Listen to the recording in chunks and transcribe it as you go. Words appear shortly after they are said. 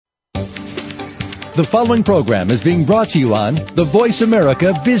The following program is being brought to you on the Voice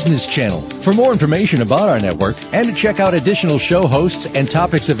America Business Channel. For more information about our network and to check out additional show hosts and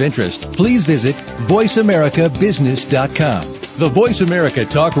topics of interest, please visit voiceamericabusiness.com. The Voice America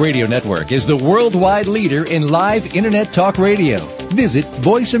Talk Radio Network is the worldwide leader in live Internet talk radio. Visit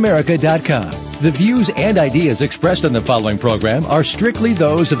voiceamerica.com. The views and ideas expressed on the following program are strictly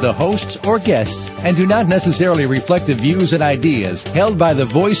those of the hosts or guests and do not necessarily reflect the views and ideas held by the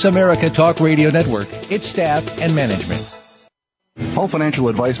Voice America Talk Radio Network, its staff, and management. All financial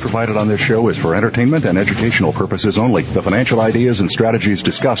advice provided on this show is for entertainment and educational purposes only. The financial ideas and strategies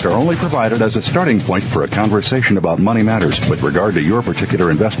discussed are only provided as a starting point for a conversation about money matters. With regard to your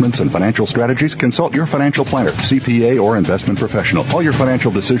particular investments and financial strategies, consult your financial planner, CPA, or investment professional. All your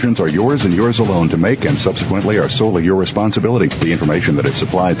financial decisions are yours and yours alone to make and subsequently are solely your responsibility. The information that is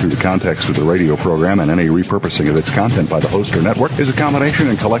supplied through the context of the radio program and any repurposing of its content by the host or network is a combination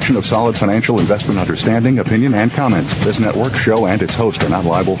and collection of solid financial investment understanding, opinion, and comments. This network, show, and its host are not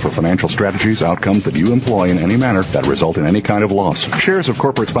liable for financial strategies, outcomes that you employ in any manner that result in any kind of loss. Shares of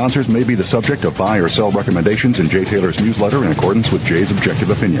corporate sponsors may be the subject of buy or sell recommendations in Jay Taylor's newsletter in accordance with Jay's objective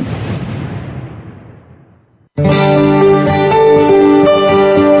opinion.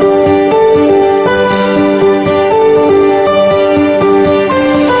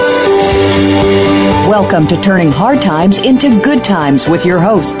 Welcome to Turning Hard Times into Good Times with your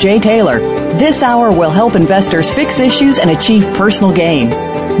host, Jay Taylor. This hour will help investors fix issues and achieve personal gain.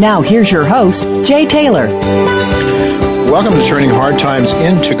 Now, here's your host, Jay Taylor. Welcome to Turning Hard Times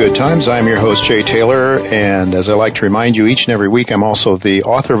into Good Times. I'm your host, Jay Taylor, and as I like to remind you each and every week, I'm also the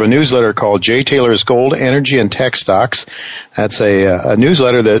author of a newsletter called Jay Taylor's Gold, Energy, and Tech Stocks. That's a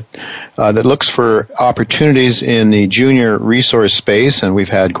newsletter that looks for opportunities in the junior resource space, and we've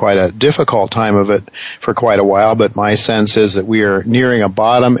had quite a difficult time of it for quite a while, but my sense is that we are nearing a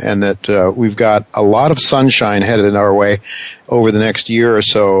bottom and that we've got a lot of sunshine headed our way over the next year or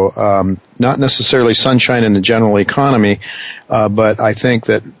so. Not necessarily sunshine in the general economy, but I think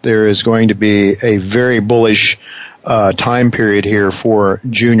that there is going to be a very bullish time period here for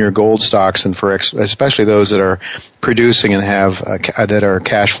junior gold stocks and for especially those that are producing and have that are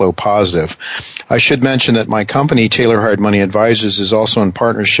cash flow positive. I should mention that my company, Taylor Hard Money Advisors, is also in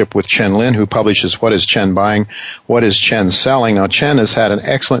partnership with Chen Lin, who publishes What is Chen Buying, What is Chen Selling. Now, Chen has had an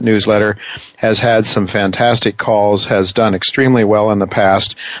excellent newsletter, has had some fantastic calls, has done extremely well in the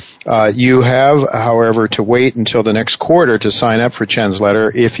past. You have, however, to wait until the next quarter to sign up for Chen's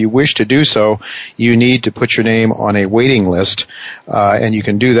letter. If you wish to do so, you need to put your name on a waiting list, and you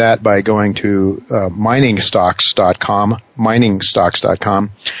can do that by going to miningstocks.com,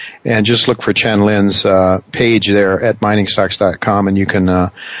 and just look for Chen Lin's page there at miningstocks.com, and you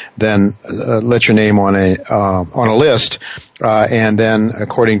can then let your name on a list, and then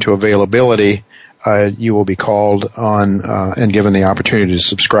according to availability, you will be called on and given the opportunity to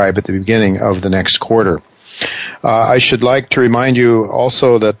subscribe at the beginning of the next quarter. I should like to remind you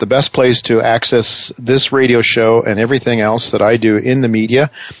also that the best place to access this radio show and everything else that I do in the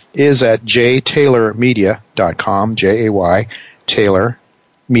media is at jtaylormedia.com, Jay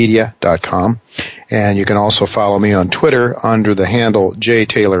Taylormedia.com. And you can also follow me on Twitter under the handle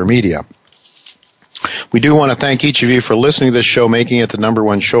jtaylormedia. We do want to thank each of you for listening to this show, making it the number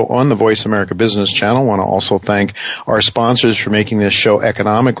one show on the Voice America Business Channel. I want to also thank our sponsors for making this show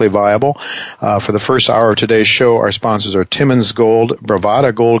economically viable. For the first hour of today's show, our sponsors are Timmins Gold,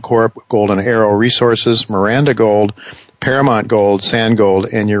 Bravada Gold Corp, Golden Arrow Resources, Miranda Gold, Paramount Gold, Sand Gold,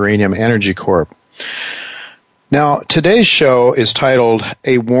 and Uranium Energy Corp. Now, today's show is titled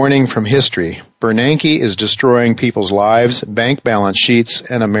A Warning from History. Bernanke is destroying people's lives, bank balance sheets,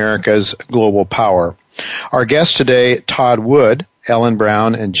 and America's global power. Our guests today, Todd Wood, Ellen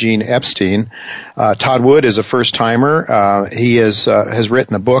Brown, and Gene Epstein. Todd Wood is a first-timer. He has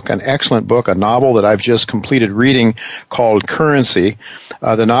written a book, an excellent book, a novel that I've just completed reading called Currency.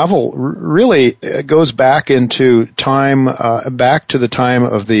 The novel really goes back into time, back to the time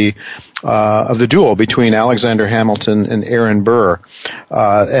of the duel between Alexander Hamilton and Aaron Burr,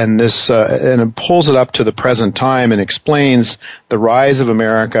 and it pulls it up to the present time and explains the rise of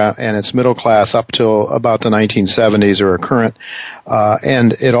America and its middle class up till about the 1970s or current,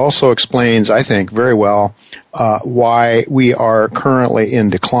 and it also explains, I think, very well why we are currently in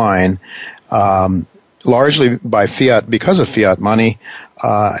decline, largely because of fiat money.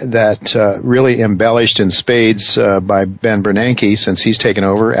 That really embellished in spades by Ben Bernanke since he's taken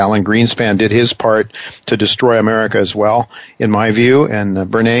over. Alan Greenspan did his part to destroy America as well, in my view, and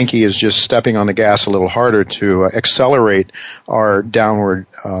Bernanke is just stepping on the gas a little harder to accelerate our downward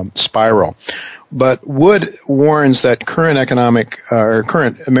spiral. But Wood warns that current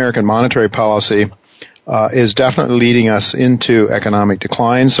American monetary policy is definitely leading us into economic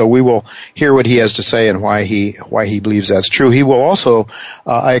decline. So we will hear what he has to say and why he believes that's true. He will also,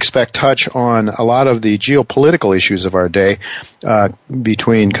 I expect, touch on a lot of the geopolitical issues of our day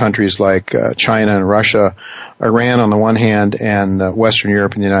between countries like China and Russia, Iran on the one hand, and Western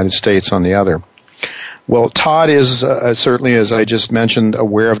Europe and the United States on the other. Well, Todd is certainly, as I just mentioned,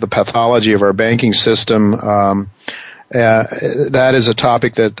 aware of the pathology of our banking system. That is a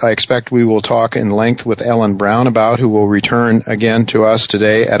topic that I expect we will talk in length with Ellen Brown about, who will return again to us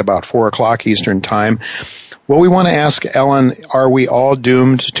today at about 4 o'clock Eastern Time. Well, we want to ask Ellen, are we all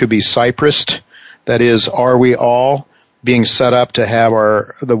doomed to be Cyprused? That is, are we all being set up to have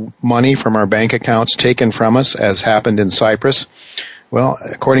the money from our bank accounts taken from us, as happened in Cyprus? Well,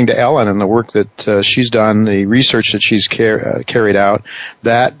 according to Ellen and the work that she's done, the research that she's carried out,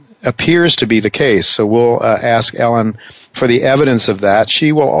 that appears to be the case. So we'll ask Ellen for the evidence of that.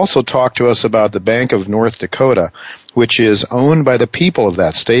 She will also talk to us about the Bank of North Dakota, which is owned by the people of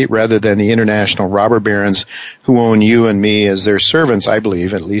that state rather than the international robber barons who own you and me as their servants, I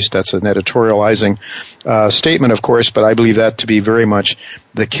believe. At least that's an editorializing statement, of course, but I believe that to be very much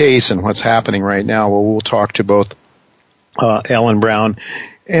the case in what's happening right now. Well, we'll talk to both Ellen Brown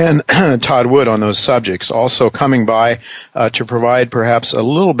and Todd Wood on those subjects. Also coming by to provide perhaps a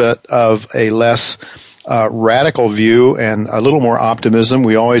little bit of a less radical view and a little more optimism.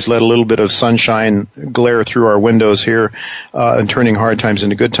 We always let a little bit of sunshine glare through our windows here and turning hard times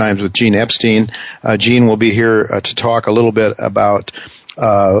into good times with Gene Epstein. Gene will be here to talk a little bit about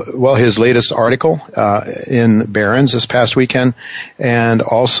his latest article in Barron's this past weekend, and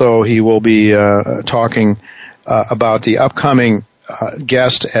also he will be talking about the upcoming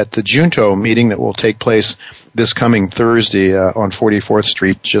guest at the Junto meeting that will take place this coming Thursday on 44th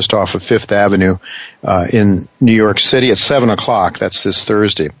Street, just off of 5th Avenue in New York City at 7 o'clock. That's this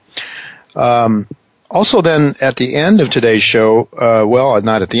Thursday. Also then, at the end of today's show,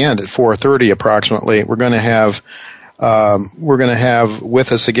 not at the end, at 4:30 approximately, we're going to have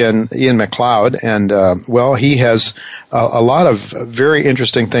with us again Ian McLeod, and he has a lot of very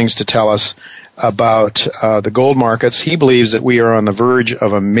interesting things to tell us about the gold markets. He believes that we are on the verge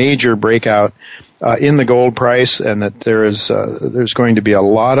of a major breakout in the gold price, and that there's going to be a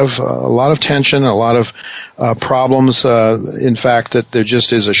lot of tension, a lot of problems. In fact, that there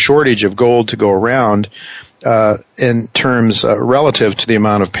just is a shortage of gold to go around in terms relative to the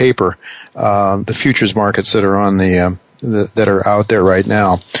amount of paper, the futures markets that are on that are out there right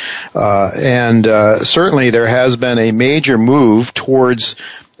now. Certainly there has been a major move towards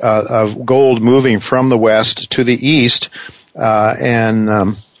of gold moving from the west to the east, and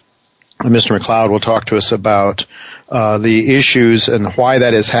Mr. McLeod will talk to us about the issues and why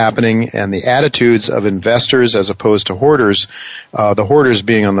that is happening, and the attitudes of investors as opposed to hoarders. The hoarders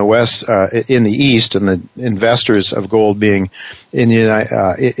being on the west, in the east, and the investors of gold being in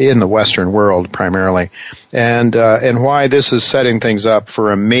the Western world primarily, and why this is setting things up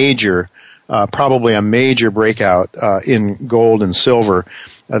for probably a major breakout in gold and silver.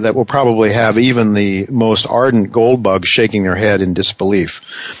 That will probably have even the most ardent gold bugs shaking their head in disbelief.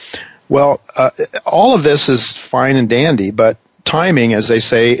 Well, all of this is fine and dandy, but timing, as they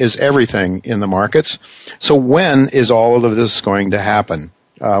say, is everything in the markets. So when is all of this going to happen?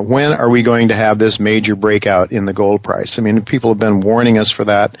 When are we going to have this major breakout in the gold price? I mean, people have been warning us for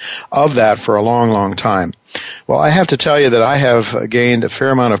that for a long, long time. Well, I have to tell you that I have gained a fair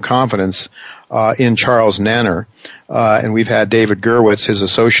amount of confidence in Charles Nanner, and we've had David Gerwitz, his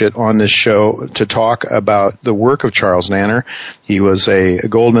associate, on this show to talk about the work of Charles Nanner. He was a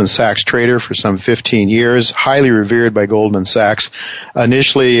Goldman Sachs trader for some 15 years, highly revered by Goldman Sachs.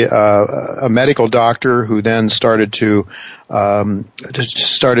 Initially a medical doctor who then started to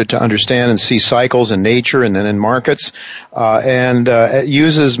understand and see cycles in nature and then in markets, and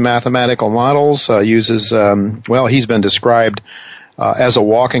uses mathematical models, he's been described as a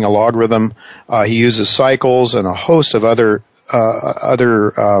walking logarithm. He uses cycles and a host of other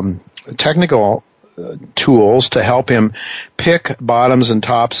technical tools to help him pick bottoms and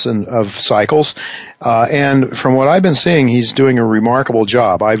tops of cycles. And from what I've been seeing, he's doing a remarkable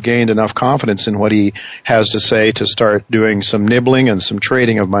job. I've gained enough confidence in what he has to say to start doing some nibbling and some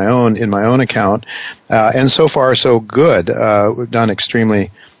trading of my own in my own account. And so far, so good. We've done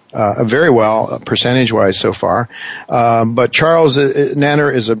extremely very well percentage-wise so far. But Charles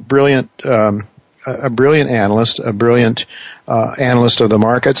Nanner is a brilliant analyst, analyst of the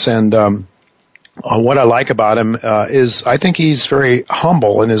markets, and What I like about him is I think he's very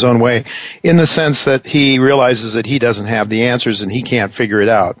humble in his own way, in the sense that he realizes that he doesn't have the answers and he can't figure it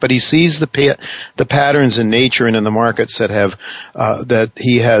out. But he sees the patterns in nature and in the markets that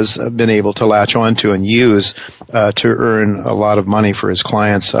he has been able to latch onto and use to earn a lot of money for his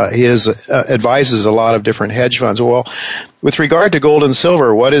clients. He advises a lot of different hedge funds. Well, with regard to gold and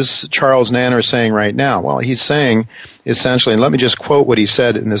silver, what is Charles Nanner saying right now? Well, he's saying essentially, and let me just quote what he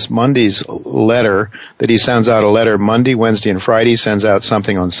said in this Monday's letter, that he sends out a letter Monday, Wednesday, and Friday, sends out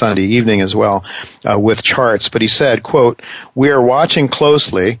something on Sunday evening as well with charts. But he said, quote, "We are watching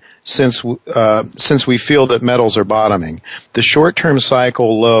closely since we feel that metals are bottoming. The short-term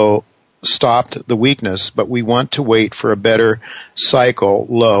cycle low stopped the weakness, but we want to wait for a better cycle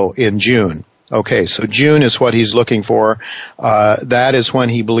low in June." Okay, so June is what he's looking for. That is when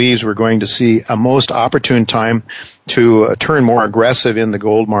he believes we're going to see a most opportune time to turn more aggressive in the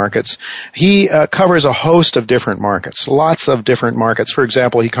gold markets. He covers a host of different markets, lots of different markets. For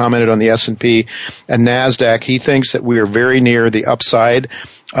example, he commented on the S&P and NASDAQ. He thinks that we are very near the upside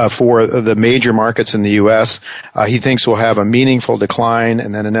for the major markets in the U.S. He thinks we'll have a meaningful decline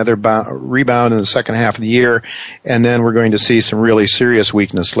and then another rebound in the second half of the year, and then we're going to see some really serious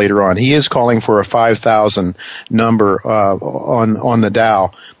weakness later on. He is calling for a 5,000 number on the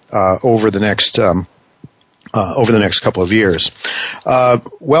Dow over the next couple of years.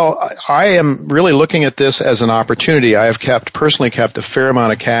 Well, I am really looking at this as an opportunity. I have personally kept a fair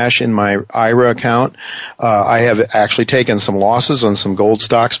amount of cash in my IRA account. I have actually taken some losses on some gold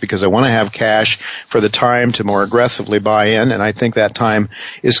stocks because I want to have cash for the time to more aggressively buy in, and I think that time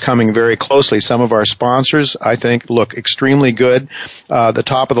is coming very closely. Some of our sponsors, I think, look extremely good. The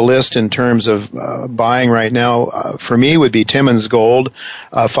top of the list in terms of buying right now, for me, would be Timmins Gold,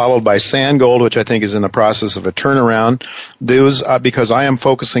 followed by Sand Gold, which I think is in the process of a turnaround. Those, because I am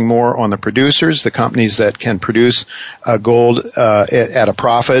focusing more on the producers, the companies that can produce gold at a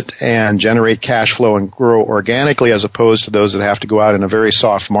profit and generate cash flow and grow organically, as opposed to those that have to go out in a very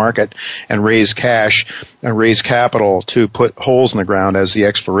soft market and raise cash and raise capital to put holes in the ground, as the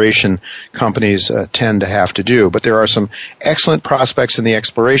exploration companies tend to have to do. But there are some excellent prospects in the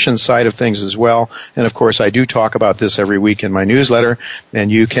exploration side of things as well. And of course, I do talk about this every week in my newsletter,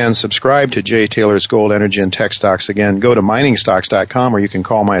 and you can subscribe to Jay Taylor's Gold, Energy, and Tech Stocks. Again, go to miningstocks.com, or you can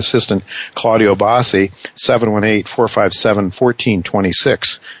call my assistant, Claudio Bassi,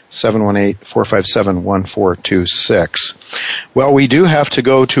 718-457-1426. 718-457-1426. Well, we do have to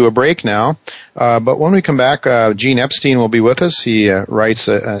go to a break now, but when we come back, Gene Epstein will be with us. He writes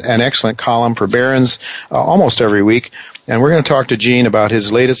an excellent column for Barron's almost every week, and we're going to talk to Gene about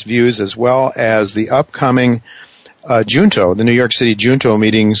his latest views as well as the upcoming Junto, the New York City Junto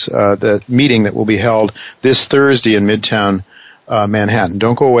meetings, the meeting that will be held this Thursday in Midtown Manhattan.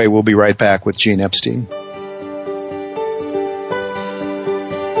 Don't go away. We'll be right back with Gene Epstein.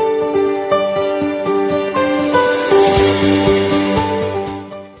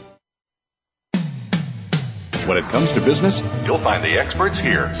 When it comes to business, you'll find the experts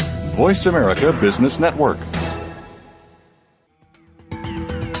here. Voice America Business Network.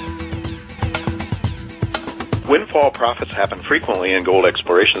 Windfall profits happen frequently in gold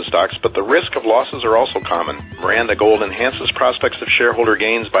exploration stocks, but the risk of losses are also common. Miranda Gold enhances prospects of shareholder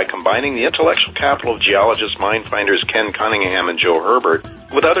gains by combining the intellectual capital of geologists, mine finders Ken Cunningham and Joe Herbert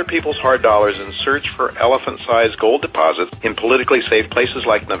with other people's hard dollars in search for elephant-sized gold deposits in politically safe places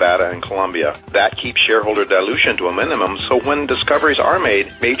like Nevada and Colombia. That keeps shareholder dilution to a minimum, so when discoveries are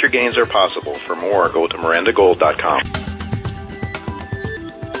made, major gains are possible. For more, go to mirandagold.com.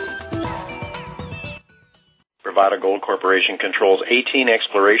 Bravada Gold Corporation controls 18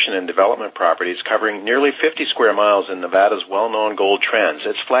 exploration and development properties covering nearly 50 square miles in Nevada's well-known gold trends.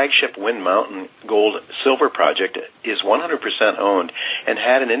 Its flagship Wind Mountain Gold-Silver project is 100% owned and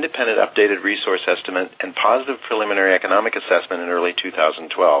had an independent updated resource estimate and positive preliminary economic assessment in early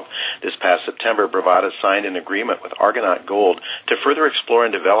 2012. This past September, Bravada signed an agreement with Argonaut Gold to further explore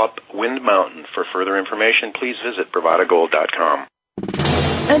and develop Wind Mountain. For further information, please visit bravadagold.com.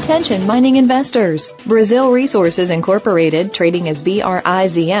 Attention mining investors. Brazil Resources Incorporated, trading as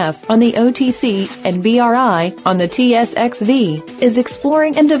BRIZF on the OTC and BRI on the TSXV, is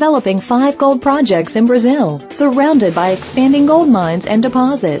exploring and developing 5 gold projects in Brazil, surrounded by expanding gold mines and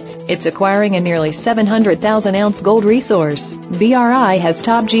deposits. It's acquiring a nearly 700,000-ounce gold resource. BRI has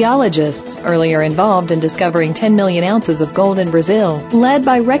top geologists, earlier involved in discovering 10 million ounces of gold in Brazil, led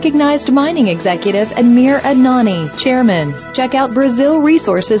by recognized mining executive Admir Adnani, chairman. Check out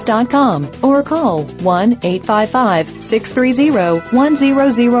BrazilResources.com or call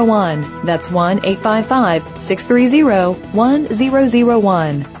 1-855-630-1001. That's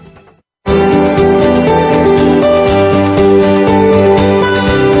 1-855-630-1001.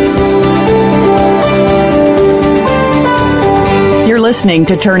 listening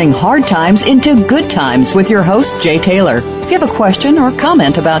to Turning Hard Times into Good Times with your host, Jay Taylor. If you have a question or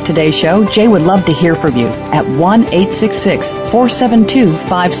comment about today's show, Jay would love to hear from you at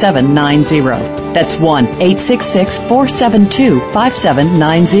 1-866-472-5790. That's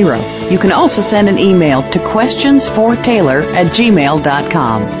 1-866-472-5790. You can also send an email to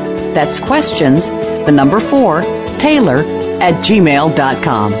questionsfortaylor@gmail.com. That's questions, the number 4,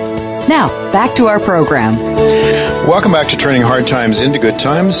 Taylor@gmail.com. Now, back to our program. Welcome back to Turning Hard Times into Good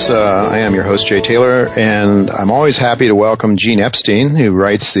Times. I am your host, Jay Taylor, and I'm always happy to welcome Gene Epstein, who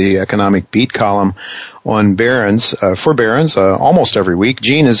writes the Economic Beat column on Barron's, for Barron's, almost every week.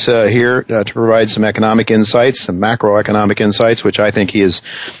 Gene is here to provide some economic insights, some macroeconomic insights, which I think he is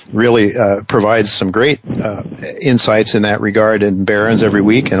really provides some great insights in that regard in Barron's every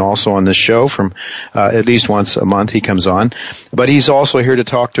week, and also on this show from at least once a month he comes on. But he's also here to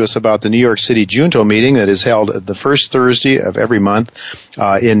talk to us about the New York City Junto meeting that is held the first Thursday of every month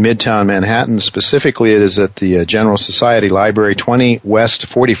in Midtown Manhattan. Specifically, it is at the General Society Library, 20 West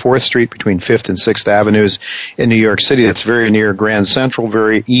 44th Street between 5th and 6th Avenues in New York City. That's very near Grand Central,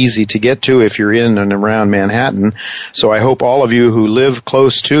 very easy to get to if you're in and around Manhattan. So I hope all of you who live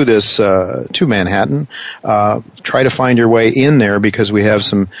close to this, to Manhattan, try to find your way in there, because we have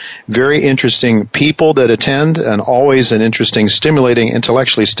some very interesting people that attend, and always an interesting, stimulating,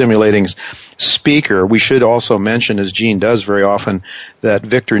 intellectually stimulating speaker. We should also mention, as Gene does very often, that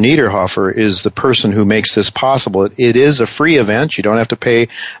Victor Niederhofer is the person who makes this possible. It is a free event. You don't have to pay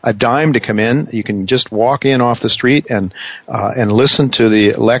a dime to come in. You can just walk in off the street and listen to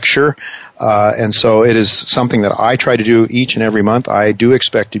the lecture. And so it is something that I try to do each and every month. I do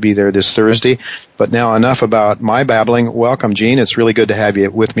expect to be there this Thursday. But now enough about my babbling. Welcome, Gene. It's really good to have you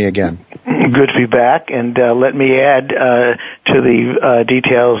with me again. Good to be back, and let me add to the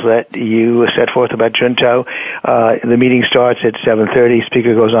details that you set forth about Junto. The meeting starts at 7:30.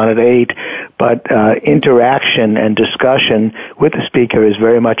 Speaker goes on at 8, but interaction and discussion with the speaker is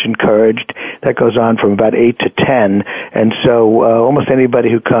very much encouraged. That goes on from about 8 to 10, and so almost anybody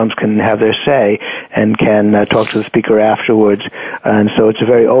who comes can have their say and can talk to the speaker afterwards. And so it's a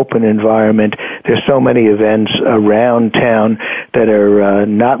very open environment. There's so many events around town that are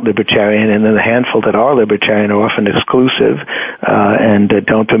not libertarian, and then the handful that are libertarian are often exclusive and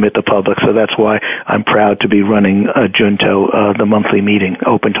don't permit the public. So that's why I'm proud to be running Junto, the monthly meeting,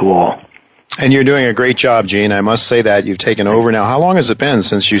 open to all. And you're doing a great job, Gene. I must say that. You've taken over now. How long has it been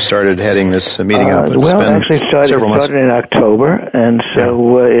since you started heading this meeting up? It started in October, and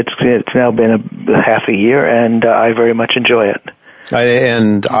so it's now been a half a year, and I very much enjoy it.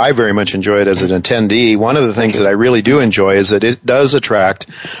 And I very much enjoy it as an attendee. One of the things that I really do enjoy is that it does attract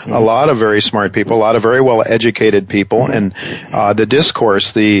a lot of very smart people, a lot of very well-educated people, and the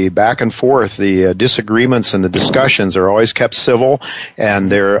discourse, the back and forth, the disagreements and the discussions are always kept civil,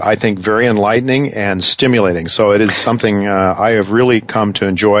 and they're, I think, very enlightening and stimulating. So it is something I have really come to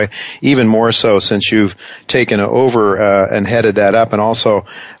enjoy, even more so since you've taken over and headed that up. And also,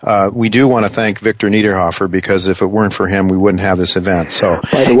 we do want to thank Victor Niederhofer, because if it weren't for him, we wouldn't have this event. So,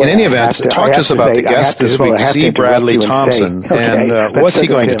 in any event, talk to us about the guest this week, C. Bradley Thompson. And what's he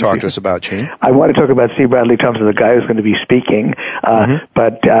going to talk to us about, Gene? I want to talk about C. Bradley Thompson, the guy who's going to be speaking.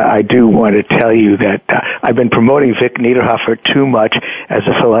 But I do want to tell you that I've been promoting Vic Niederhofer too much as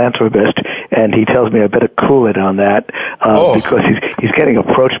a philanthropist, and he tells me I better cool it on that because he's getting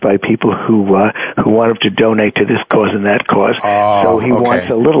approached by people who want him to donate to this cause and that cause. So he wants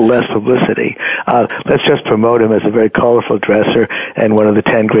a little less publicity. Let's just promote him as a very colorful dresser and one of the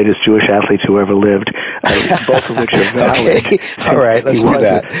 10 greatest Jewish athletes who ever lived, both of which are valid. Okay. All right, let's do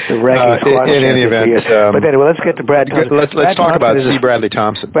that. In any event. But anyway, let's get to Brad Thompson. Let's talk about C. Bradley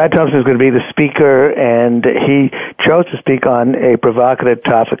Thompson. Brad Thompson is going to be the speaker, and he chose to speak on a provocative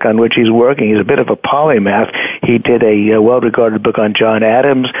topic on which he's working. He's a bit of a polymath. He did a well-regarded book on John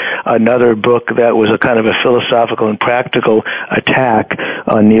Adams, another book that was a kind of a philosophical and practical attack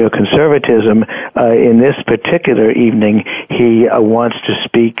on neoconservatism. In this particular evening, he wants to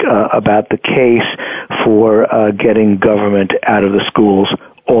speak about the case for getting government out of the schools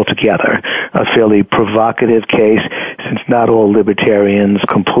altogether. A fairly provocative case, since not all libertarians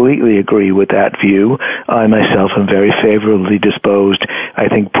completely agree with that view. I myself am very favorably disposed. I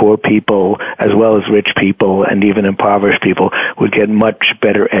think poor people, as well as rich people and even impoverished people, would get much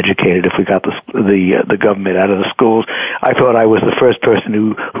better educated if we got the government out of the schools. I thought I was the first person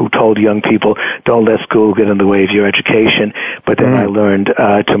who told young people, don't let school get in the way of your education. But then I learned,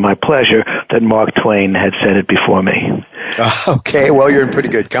 to my pleasure, that Mark Twain had said it before me. Okay, well, you're in pretty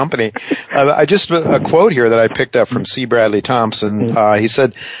good company. I just a quote here that I picked up from C. Bradley Thompson. He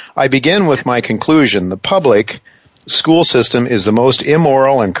said, "I begin with my conclusion. The public school system is the most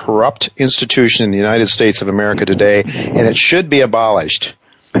immoral and corrupt institution in the United States of America today, and it should be abolished.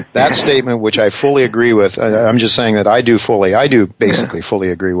 That statement, which I fully agree with, I'm just saying that I do basically fully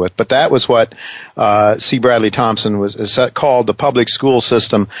agree with, but that was what C. Bradley Thompson called the public school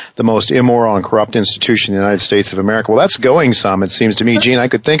system the most immoral and corrupt institution in the United States of America. Well, that's going some, it seems to me. Gene, I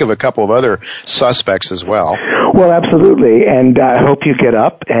could think of a couple of other suspects as well. Well, absolutely, and I hope you get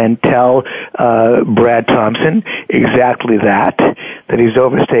up and tell Brad Thompson exactly that he's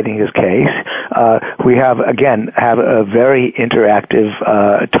overstating his case. We have a very interactive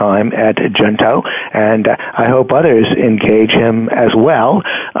time at Junto, and I hope others engage him as well.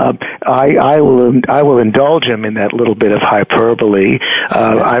 I will indulge him in that little bit of hyperbole.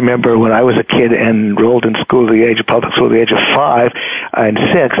 I remember when I was a kid and enrolled in school at the age of public school at the age of 5 and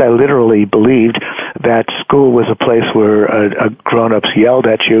 6, I literally believed that school was a place where grown-ups yelled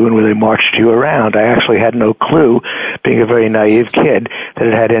at you and where they marched you around. I actually had no clue, being a very naive kid, that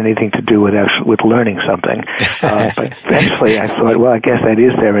it had anything to do with learning something. But eventually I thought, well, I guess that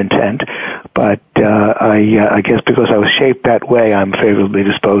is their intent. But I guess because I was shaped that way, I'm favorably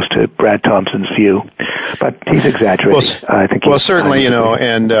disposed to Brad Thompson's view. But he's exaggerating. I think. Well, certainly,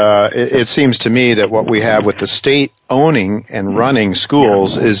 and it seems to me that what we have with the state owning and running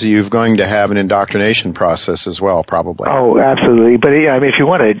schools is you're going to have an indoctrination process as well, probably. Oh, absolutely. But if you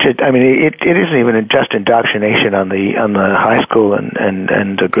want to, it isn't even just indoctrination on the high school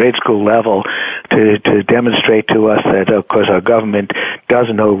and the grade school level to demonstrate to us that, of course, our government does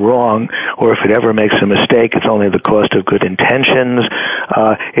no wrong, or if it ever makes a mistake, it's only the cost of good intentions.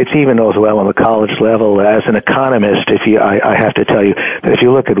 It's even as well on the college level. As an economist, I have to tell you that if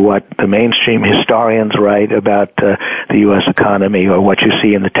you look at what the mainstream historians write about the U.S. economy, or what you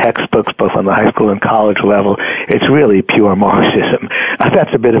see in the textbooks, both on the high school and college level, it's really pure Marxism.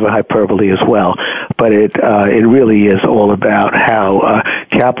 That's a bit of a hyperbole as well, but it really is all about how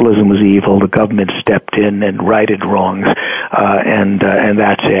capitalism was evil, the government stepped in and righted wrongs, and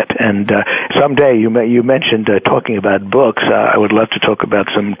that's it. And someday you mentioned talking about books. I would love to talk about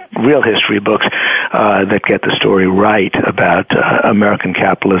some real history books that get the story right about American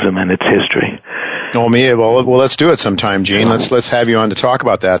capitalism and its history. Oh, well, let's do it sometime, Gene. Let's have you on to talk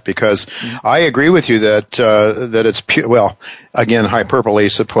about that, because I agree with you that it's again, hyperbole,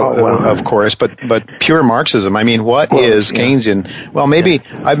 of course, but pure Marxism. I mean, what is Keynesian? Well, maybe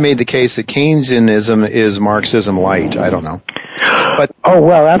I've made the case that Keynesianism is Marxism light. I don't know. But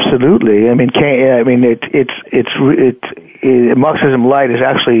absolutely. I mean, Marxism light is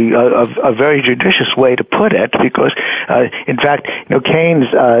actually a very judicious way to put it, because, in fact, Keynes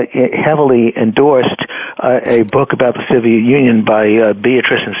heavily endorsed a book about the Soviet Union by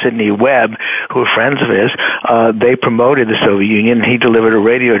Beatrice and Sidney Webb, who are friends of his. They promoted the Soviet Union, and he delivered a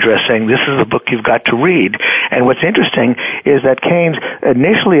radio address saying, "This is a book you've got to read." And what's interesting is that Keynes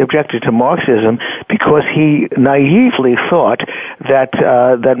initially objected to Marxism because he naively thought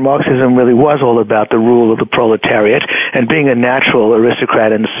that Marxism really was all about the rule of the proletariat, and being a natural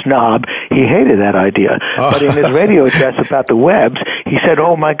aristocrat and snob, he hated that idea. But in his radio address about the Webbs, he said,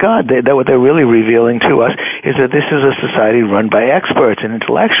 "Oh my God, what they're really revealing to us is that this is a society run by experts and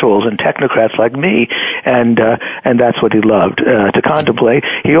intellectuals and technocrats like me," and that's what he loved to contemplate.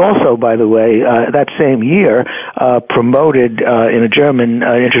 He also, by the way, that same year, promoted in a German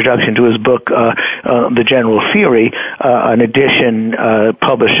introduction to his book, The General Theory, an edition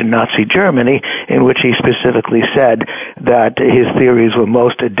published in Nazi Germany, in which he specifically said that his theories were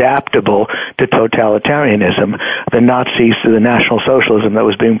most adaptable to totalitarianism, the Nazis, to the National Socialism that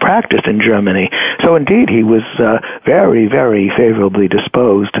was being practiced in Germany. So indeed, he was very, very favorably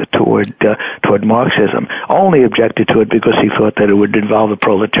disposed toward Marxism. Only objected to it because he thought that it would involve the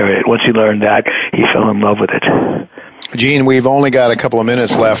proletariat. Once he learned that, he fell in love with it. Gene, we've only got a couple of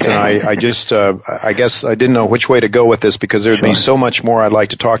minutes left, and I just, I guess I didn't know which way to go with this, because there'd be so much more I'd like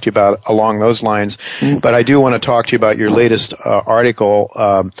to talk to you about along those lines. But I do want to talk to you about your latest article.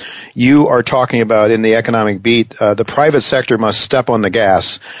 You are talking about in the Economic Beat, the private sector must step on the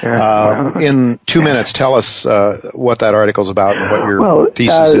gas. In 2 minutes, tell us what that article's about and what your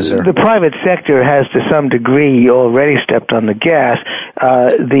thesis is there. The private sector has, to some degree, already stepped on the gas.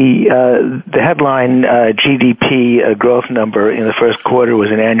 The headline GDP growth number in the first quarter was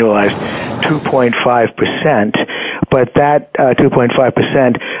an annualized 2.5%, but that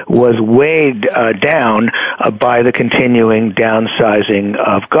 2.5% was weighed down by the continuing downsizing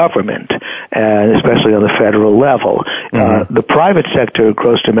of government, and especially on the federal level. The private sector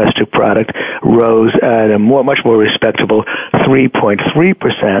gross domestic product rose at a much more respectable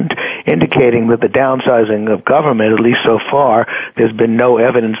 3.3%, indicating that the downsizing of government, at least so far, there's been no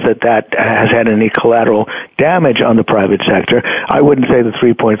evidence that has had any collateral damage on the private sector. I wouldn't say that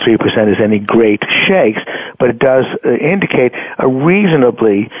 3.3% is any great shakes, but it does indicate a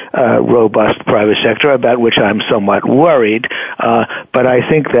reasonably robust private sector, about which I'm somewhat worried. But I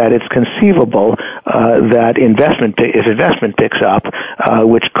think that it's conceivable that if investment picks up,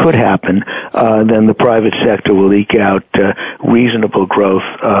 which could happen, then the private sector will eke out reasonable growth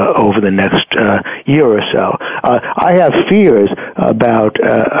over the next year or so. I have fears about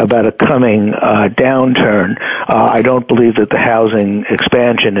a coming downturn. I don't believe that the housing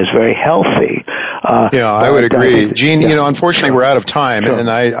expansion is very healthy. I would agree. Gene, unfortunately we're out of time, and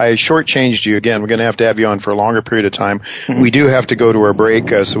I shortchanged you again. We're going to have you on for a longer period of time. We do have to go to our break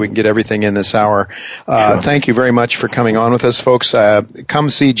so we can get everything in this hour. Thank you very much for coming on with us, folks. Come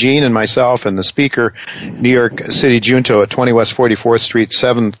see Gene and myself and the speaker, New York City Junto at 20 West 44th Street,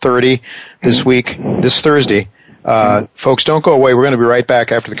 7:30 this Thursday. Folks, don't go away. We're going to be right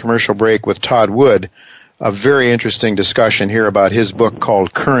back after the commercial break with Todd Wood. A very interesting discussion here about his book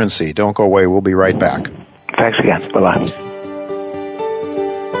called Currency. Don't go away. We'll be right back. Thanks again. Bye-bye.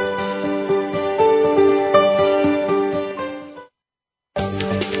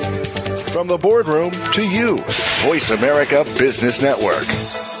 From the boardroom to you, Voice America Business Network.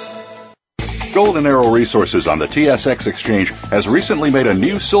 Golden Arrow Resources on the TSX Exchange has recently made a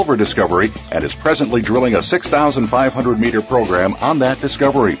new silver discovery and is presently drilling a 6,500-meter program on that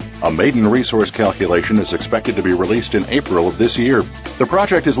discovery. A maiden resource calculation is expected to be released in April of this year. The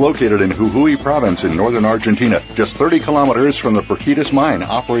project is located in Jujuy province in northern Argentina, just 30 kilometers from the Pirquitas mine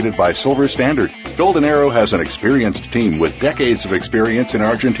operated by Silver Standard. Golden Arrow has an experienced team with decades of experience in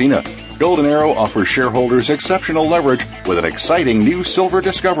Argentina. Golden Arrow offers shareholders exceptional leverage with an exciting new silver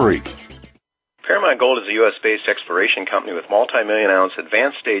discovery. Paramount Gold is a U.S.-based exploration company with multi-million-ounce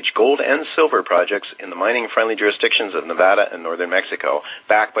advanced-stage gold and silver projects in the mining-friendly jurisdictions of Nevada and northern Mexico.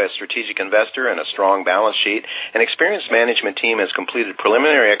 Backed by a strategic investor and a strong balance sheet, an experienced management team has completed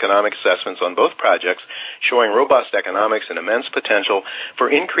preliminary economic assessments on both projects, showing robust economics and immense potential for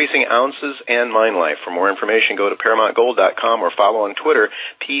increasing ounces and mine life. For more information, go to ParamountGold.com or follow on Twitter,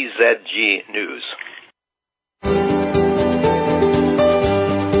 PZG News.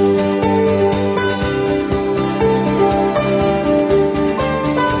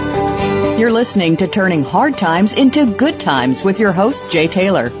 You're listening to Turning Hard Times into Good Times with your host, Jay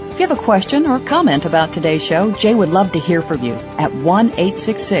Taylor. If you have a question or comment about today's show, Jay would love to hear from you at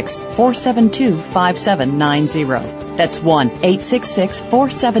 1-866-472-5790. That's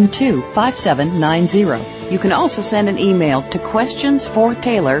 1-866-472-5790. You can also send an email to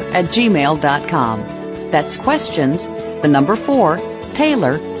questionsfortaylor@gmail.com. That's questions, the number 4,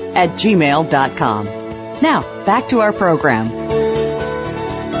 Taylor@gmail.com. Now, back to our program.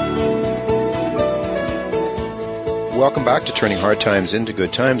 Welcome back to Turning Hard Times into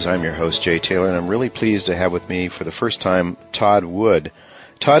Good Times. I'm your host, Jay Taylor, and I'm really pleased to have with me for the first time Todd Wood.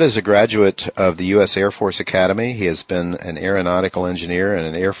 Todd is a graduate of the U.S. Air Force Academy. He has been an aeronautical engineer and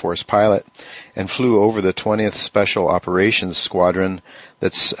an Air Force pilot and flew over the 20th Special Operations Squadron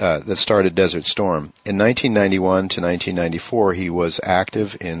that started Desert Storm. In 1991 to 1994, he was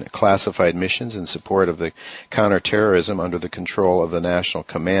active in classified missions in support of the counterterrorism under the control of the National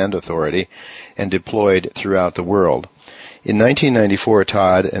Command Authority and deployed throughout the world. In 1994,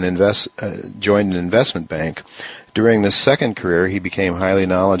 Todd joined an investment bank. During this second career, he became highly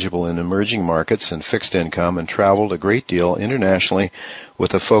knowledgeable in emerging markets and fixed income and traveled a great deal internationally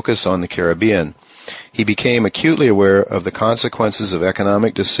with a focus on the Caribbean. He became acutely aware of the consequences of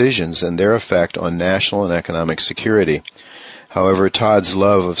economic decisions and their effect on national and economic security. However, Todd's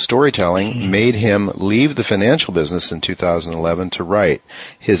love of storytelling made him leave the financial business in 2011 to write.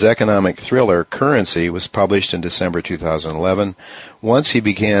 His economic thriller, Currency, was published in December 2011. Once he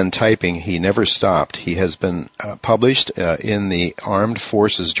began typing, he never stopped. He has been published in the Armed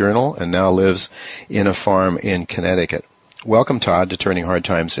Forces Journal and now lives in a farm in Connecticut. Welcome, Todd, to Turning Hard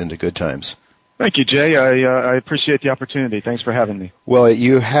Times into Good Times. Thank you, Jay. I appreciate the opportunity. Thanks for having me. Well,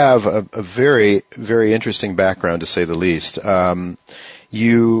 you have a very, very interesting background, to say the least.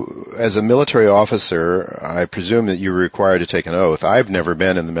 You, as a military officer, I presume that you were required to take an oath. I've never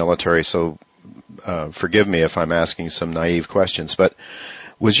been in the military, so forgive me if I'm asking some naive questions. But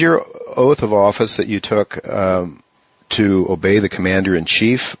was your oath of office that you took to obey the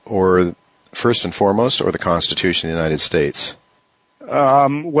commander-in-chief, or first and foremost, or the Constitution of the United States?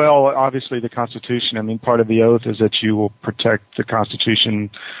 Well, obviously the Constitution. I mean, part of the oath is that you will protect the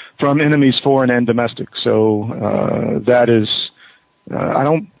Constitution from enemies, foreign and domestic. So that is,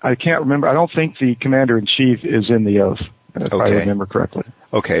 I can't remember. I don't think the Commander-in-Chief is in the oath, if I remember correctly.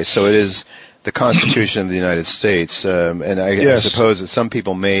 Okay, so it is the Constitution of the United States, and I suppose that some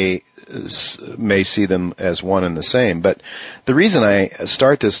people may see them as one and the same. But the reason I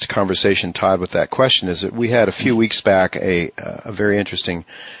start this conversation, Todd, with that question is that we had a few weeks back a very interesting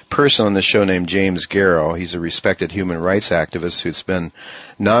person on the show named James Garrow. He's a respected human rights activist who's been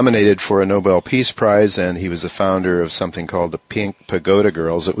nominated for a Nobel Peace Prize, and he was the founder of something called the Pink Pagoda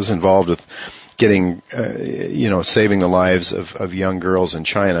Girls. It was involved with getting, saving the lives of young girls in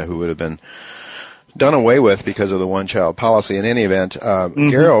China who would have been done away with because of the one-child policy. In any event,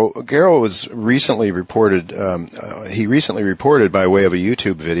 Garrow was recently reported, he recently reported by way of a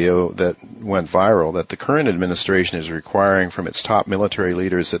YouTube video that went viral that the current administration is requiring from its top military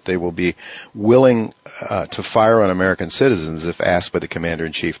leaders that they will be willing to fire on American citizens if asked by the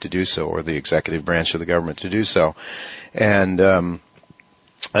Commander-in-Chief to do so, or the executive branch of the government to do so. And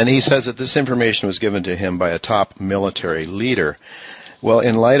he says that this information was given to him by a top military leader. Well,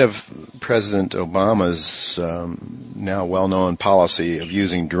 in light of President Obama's now well-known policy of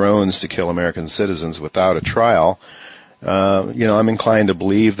using drones to kill American citizens without a trial, I'm inclined to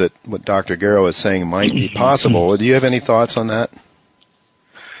believe that what Dr. Garrow is saying might be possible. Do you have any thoughts on that?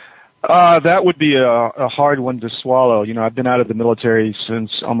 That would be a hard one to swallow. I've been out of the military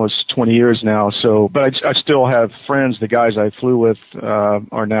since almost 20 years now, but I still have friends. The guys I flew with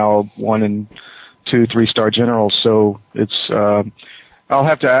are now 1 and 2 3-star generals, so it's I'll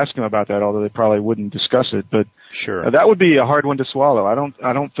have to ask them about that, although they probably wouldn't discuss it. But sure, that would be a hard one to swallow. I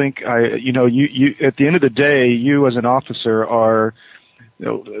don't think you at the end of the day, you as an officer are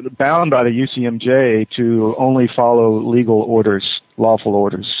bound by the UCMJ to only follow legal orders, lawful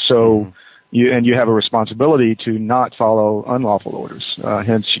orders. So you have a responsibility to not follow unlawful orders.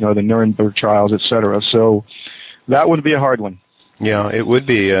 Hence, the Nuremberg trials, et cetera. So that would be a hard one. Yeah, it would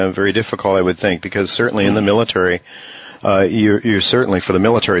be very difficult, I would think, because certainly in the military, you're certainly, for the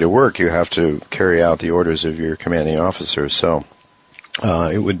military to work, you have to carry out the orders of your commanding officer. So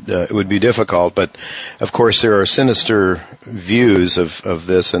it would be difficult. But of course, there are sinister views of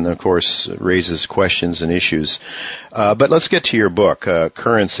this, and of course raises questions and issues. But let's get to your book,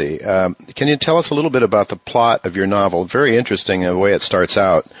 Currency. Can you tell us a little bit about the plot of your novel? Very interesting the way it starts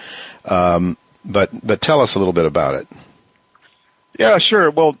out. But tell us a little bit about it. Yeah, sure.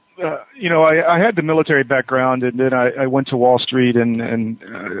 Well, I had the military background, and then I went to Wall Street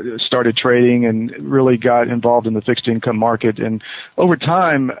and started trading and really got involved in the fixed income market. And over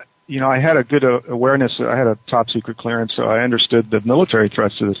time, I had a good awareness. I had a top secret clearance, so I understood the military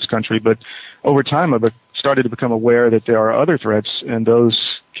threats to this country. But over time, I started to become aware that there are other threats, and those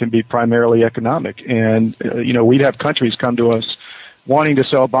can be primarily economic. And, we'd have countries come to us wanting to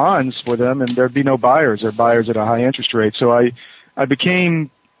sell bonds for them, and there'd be no buyers. They're buyers at a high interest rate. So I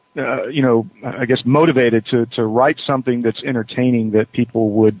became I guess motivated to write something that's entertaining that people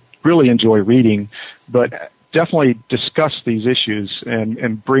would really enjoy reading, but definitely discuss these issues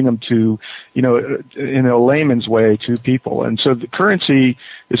and bring them to, in a layman's way to people. And so the Currency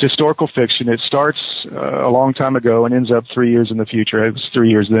is historical fiction. It starts a long time ago and ends up 3 years in the future. It was 3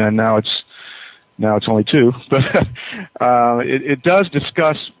 years then. Now it's only 2, but it does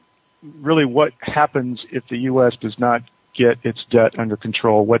discuss really what happens if the U.S. does not get its debt under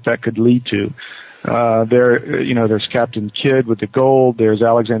control, what that could lead to. There's Captain Kidd with the gold, there's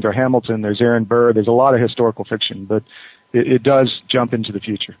Alexander Hamilton, there's Aaron Burr, there's a lot of historical fiction, but it does jump into the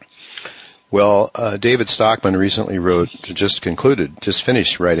future. Well, David Stockman recently just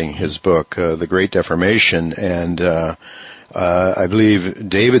finished writing his book, The Great Deformation, and I believe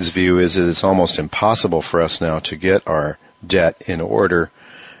David's view is that it's almost impossible for us now to get our debt in order,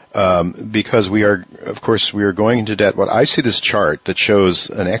 because we are going into debt. What I see this chart that shows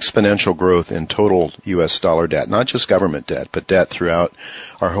an exponential growth in total U.S. dollar debt, not just government debt, but debt throughout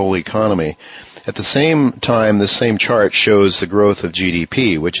our whole economy. At the same time, this same chart shows the growth of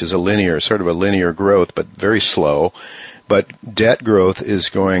GDP, which is a linear growth, but very slow. But debt growth is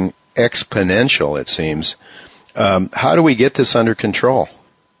going exponential, it seems. How do we get this under control?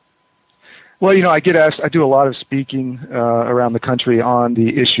 Well, I get asked, I do a lot of speaking around the country on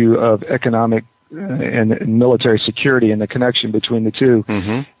the issue of economic and military security and the connection between the two.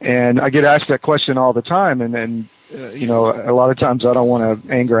 Mm-hmm. And I get asked that question all the time, and a lot of times I don't want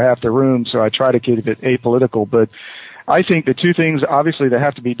to anger half the room, so I try to keep it apolitical. But I think the two things, obviously, that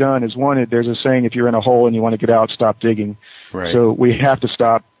have to be done is, one, there's a saying, if you're in a hole and you want to get out, stop digging. Right. So we have to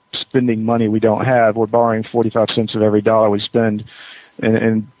stop spending money we don't have. We're borrowing 45 cents of every dollar we spend,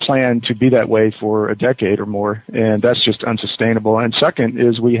 and plan to be that way for a decade or more, and that's just unsustainable. And second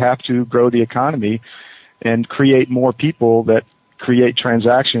is we have to grow the economy and create more people that create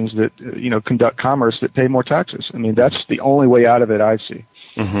transactions that, conduct commerce that pay more taxes. I mean, that's the only way out of it I see.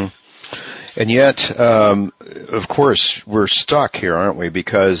 Mm-hmm. And yet, of course, we're stuck here, aren't we?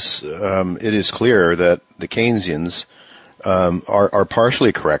 Because it is clear that the Keynesians are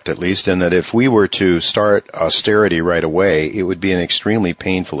partially correct, at least, in that if we were to start austerity right away, it would be an extremely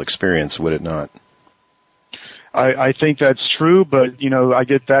painful experience, would it not? I think that's true, but, I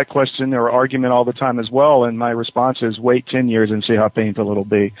get that question or argument all the time as well, and my response is wait 10 years and see how painful it'll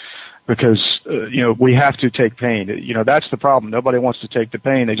be. Because, we have to take pain. That's the problem. Nobody wants to take the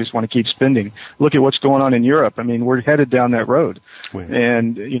pain. They just want to keep spending. Look at what's going on in Europe. I mean, we're headed down that road.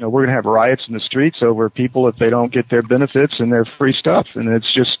 And, we're going to have riots in the streets over people if they don't get their benefits and their free stuff. And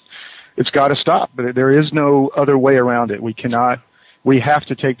it's got to stop. But there is no other way around it. We have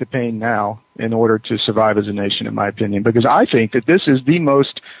to take the pain now in order to survive as a nation, in my opinion. Because I think that this is the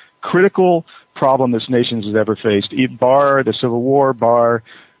most critical problem this nation has ever faced. Bar the Civil War, bar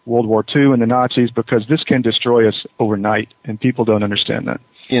World War II and the Nazis, because this can destroy us overnight, and people don't understand that.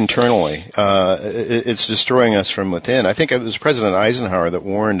 Internally, it's destroying us from within. I think it was President Eisenhower that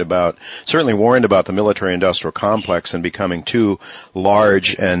certainly warned about the military-industrial complex and becoming too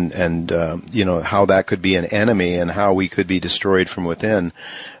large, and how that could be an enemy and how we could be destroyed from within.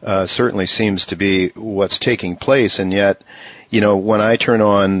 Certainly seems to be what's taking place, and yet, when I turn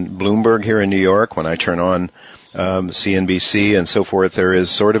on Bloomberg here in New York, when I turn on CNBC and so forth, there is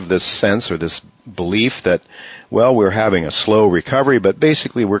sort of this sense or this belief that, well, we're having a slow recovery, but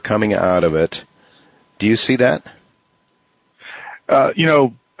basically we're coming out of it. Do you see that? I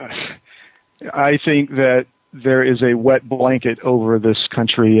think that there is a wet blanket over this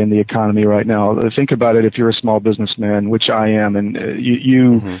country and the economy right now. Think about it if you're a small businessman, which I am, and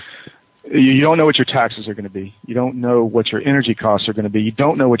you don't know what your taxes are going to be. You don't know what your energy costs are going to be. You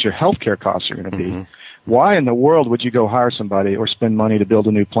don't know what your health care costs are going to be. Why in the world would you go hire somebody or spend money to build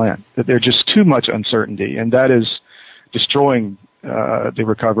a new plant? There's just too much uncertainty, and that is destroying the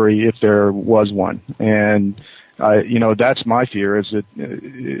recovery if there was one. And that's my fear, is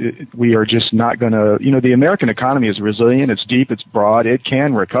that we are just not going to. The American economy is resilient. It's deep. It's broad. It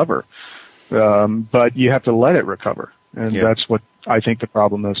can recover, but you have to let it recover, and that's what I think the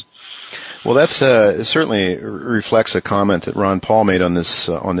problem is. Well, that's certainly reflects a comment that Ron Paul made on this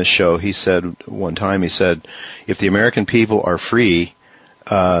show. He said one time, if the American people are free,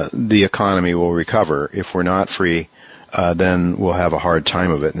 the economy will recover. If we're not free, then we'll have a hard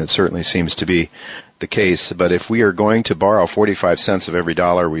time of it. And it certainly seems to be the case. But if we are going to borrow 45 cents of every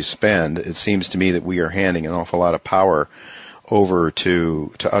dollar we spend, it seems to me that we are handing an awful lot of power over to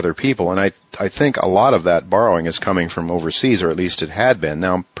other people. And I think a lot of that borrowing is coming from overseas, or at least it had been.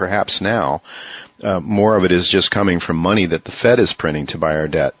 Now, perhaps now, more of it is just coming from money that the Fed is printing to buy our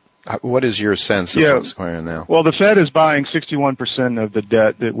debt. What is your sense of what's going on now? Well, the Fed is buying 61% of the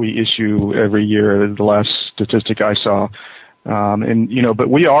debt that we issue every year, the last statistic I saw. But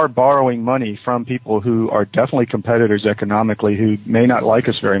we are borrowing money from people who are definitely competitors economically, who may not like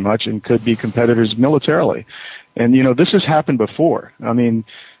us very much and could be competitors militarily. And, this has happened before. I mean,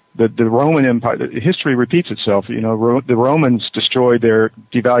 the Roman Empire, history repeats itself. The Romans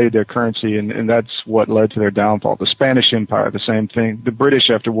devalued their currency, and that's what led to their downfall. The Spanish Empire, the same thing. The British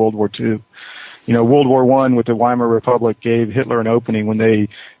after World War II. World War I with the Weimar Republic gave Hitler an opening when they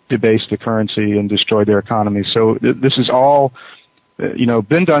debased the currency and destroyed their economy. So this is all,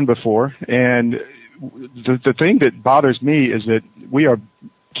 been done before. And the thing that bothers me is that we are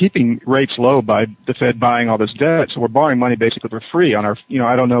keeping rates low by the Fed buying all this debt. So we're borrowing money basically for free on our,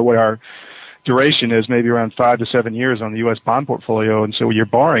 I don't know what our duration is, maybe around 5 to 7 years on the U.S. bond portfolio. And so you're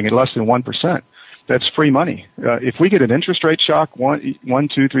borrowing at less than 1%. That's free money. If we get an interest rate shock, 1,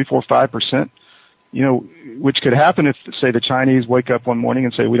 2, 3, 4, 5%, which could happen if, say, the Chinese wake up one morning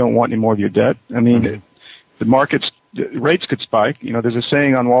and say, we don't want any more of your debt. I mean, the rates could spike. There's a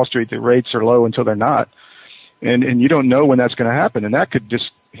saying on Wall Street that rates are low until they're not. And you don't know when that's going to happen. And that could just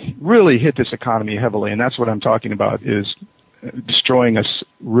really hit this economy heavily. And that's what I'm talking about, is destroying us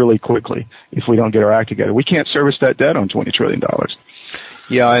really quickly if we don't get our act together. We can't service that debt on $20 trillion.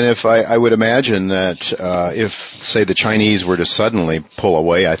 Yeah, and if I would imagine that if, say, the Chinese were to suddenly pull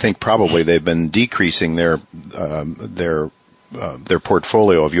away, I think probably they've been decreasing their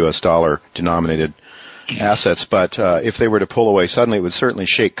portfolio of U.S. dollar-denominated assets. But if they were to pull away suddenly, it would certainly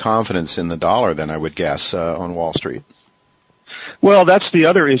shake confidence in the dollar, then I would guess, on Wall Street. Well, that's the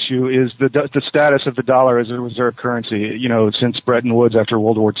other issue is the status of the dollar as a reserve currency. Since Bretton Woods after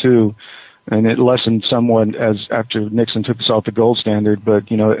World War II, and it lessened somewhat as after Nixon took us off the gold standard. But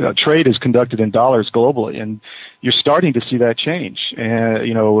trade is conducted in dollars globally, and you're starting to see that change. And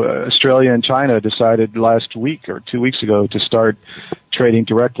Australia and China decided last week or 2 weeks ago to start trading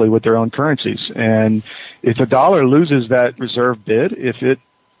directly with their own currencies. And if the dollar loses that reserve bid, if it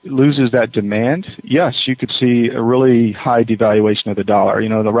loses that demand, yes, you could see a really high devaluation of the dollar.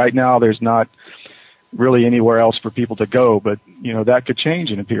 Right now there's not really anywhere else for people to go, but that could change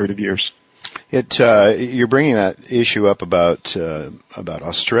in a period of years. You're bringing that issue up about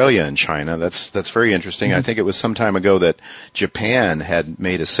Australia and China. That's very interesting. Mm-hmm. I think it was some time ago that Japan had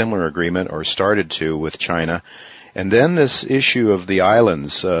made a similar agreement or started to with China. And then this issue of the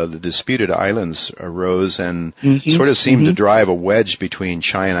islands, the disputed islands arose and sort of seemed to drive a wedge between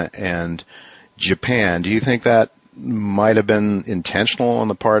China and Japan. Do you think that might have been intentional on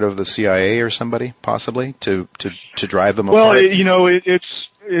the part of the CIA or somebody, possibly, to drive them apart? Well,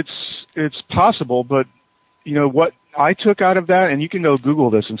 it's possible, but what I took out of that, and you can go Google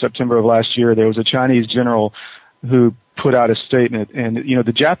this, in September of last year, there was a Chinese general who put out a statement, and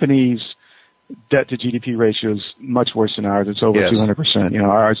the Japanese debt to GDP ratio is much worse than ours. It's over 200%.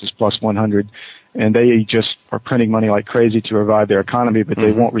 Ours is plus 100, and they just are printing money like crazy to revive their economy, but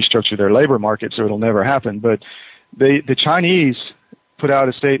they won't restructure their labor market, so it'll never happen. But the Chinese put out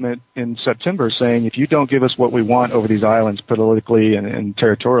a statement in September saying, if you don't give us what we want over these islands politically and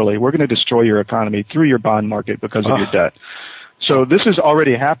territorially, we're going to destroy your economy through your bond market because of your debt. So this is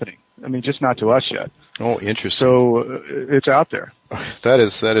already happening. I mean, just not to us yet. Oh, interesting. So it's out there. That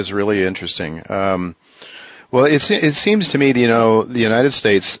is really interesting. Well, it seems to me, the United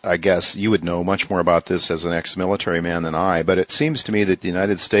States, I guess you would know much more about this as an ex-military man than I, but it seems to me that the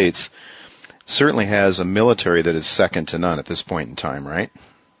United States certainly has a military that is second to none at this point in time, right?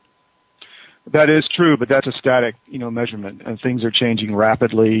 That is true, but that's a static, measurement, and things are changing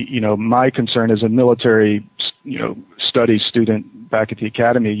rapidly. My concern as a military, studies student back at the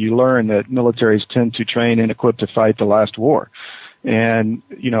academy, you learn that militaries tend to train and equip to fight the last war. And,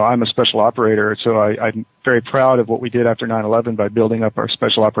 I'm a special operator, so I'm very proud of what we did after 9/11 by building up our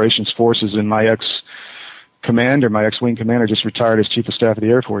special operations forces. And my ex-wing commander just retired as Chief of Staff of the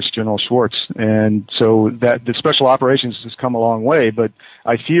Air Force, General Schwartz. And so that the special operations has come a long way, but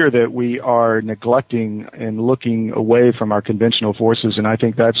I fear that we are neglecting and looking away from our conventional forces, and I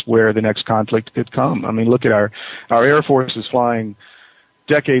think that's where the next conflict could come. I mean, look at our Air Force is flying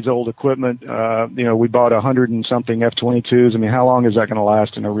decades-old equipment. We bought 100 and something F-22s. I mean, how long is that going to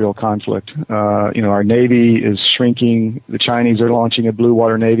last in a real conflict? Our Navy is shrinking. The Chinese are launching a blue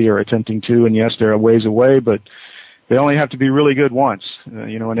water Navy or attempting to, and yes, they're a ways away, but they only have to be really good once.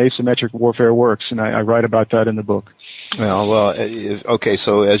 An asymmetric warfare works, and I write about that in the book. Okay,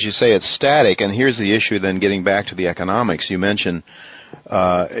 so as you say, it's static, and here's the issue then, getting back to the economics. You mentioned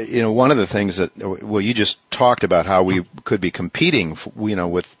one of the things that, you just talked about how we could be competing,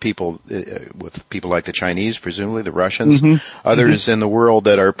 with people like the Chinese, presumably the Russians, others in the world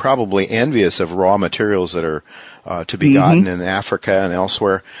that are probably envious of raw materials that are to be gotten in Africa and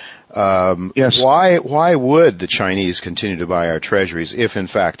elsewhere. Yes. Why would the Chinese continue to buy our treasuries if, in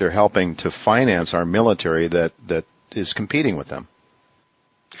fact, they're helping to finance our military that is competing with them?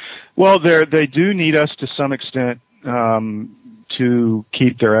 Well, they do need us to some extent to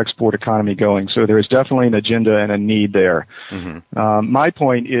keep their export economy going. So there is definitely an agenda and a need there. My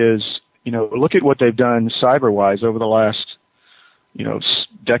point is, look at what they've done cyber-wise over the last,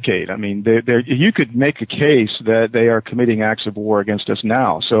 decade. I mean, you could make a case that they are committing acts of war against us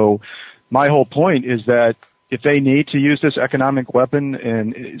now. So my whole point is that if they need to use this economic weapon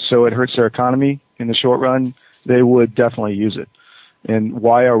and so it hurts their economy in the short run, they would definitely use it. And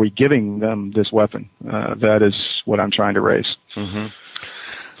why are we giving them this weapon? That is what I'm trying to raise.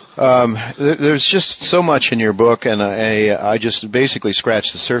 There's just so much in your book, and I just basically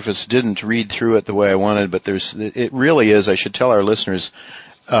scratched the surface, didn't read through it the way I wanted, but it really is, I should tell our listeners,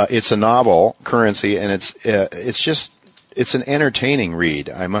 it's a novel, Currency, and it's an entertaining read,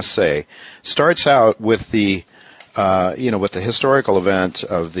 I must say. Starts out with the historical event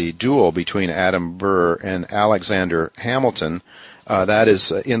of the duel between Adam Burr and Alexander Hamilton. That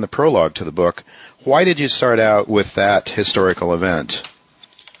is in the prologue to the book. Why did you start out with that historical event?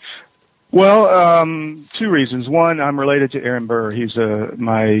 Well, two reasons. One, I'm related to Aaron Burr.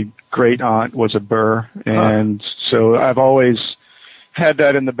 My great aunt was a Burr, and so I've always had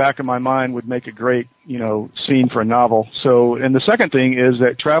that in the back of my mind would make a great, scene for a novel. So, and the second thing is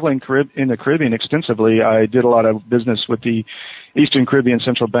that traveling in the Caribbean extensively, I did a lot of business with the Eastern Caribbean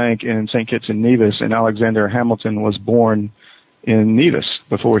Central Bank in St. Kitts and Nevis, and Alexander Hamilton was born in Nevis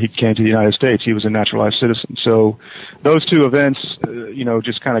before he came to the United States. He was a naturalized citizen. So those two events,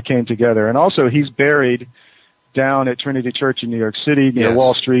 just kind of came together. And also he's buried down at Trinity Church in New York City near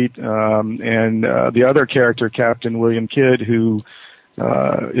Wall Street. And the other character, Captain William Kidd, who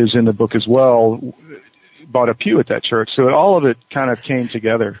is in the book as well, bought a pew at that church. So all of it kind of came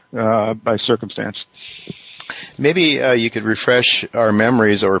together by circumstance. Maybe you could refresh our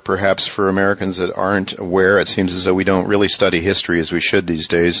memories, or perhaps for Americans that aren't aware, it seems as though we don't really study history as we should these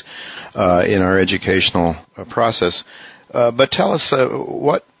days in our educational process. But tell us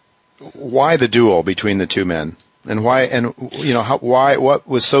why the duel between the two men, and why, and what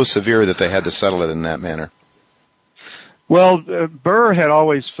was so severe that they had to settle it in that manner? Well, Burr had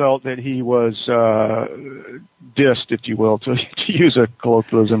always felt that he was dissed, if you will, to use a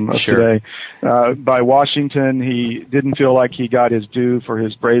colloquialism of today, by Washington. He didn't feel like he got his due for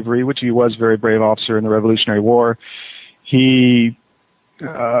his bravery, which he was a very brave officer in the Revolutionary War. He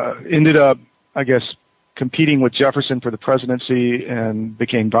ended up, I guess, competing with Jefferson for the presidency and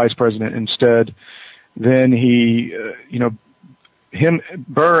became vice president instead. Then he,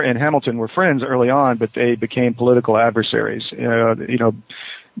 Burr and Hamilton were friends early on, but they became political adversaries.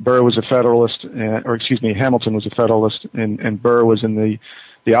 Burr was a Federalist, Hamilton was a Federalist, and Burr was in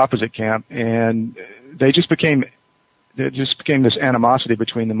the opposite camp, and they just became this animosity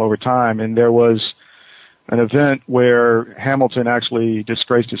between them over time. And there was an event where Hamilton actually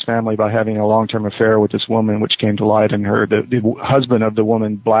disgraced his family by having a long-term affair with this woman, which came to light, and the husband of the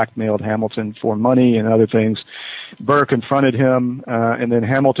woman blackmailed Hamilton for money and other things. Burr confronted him, and then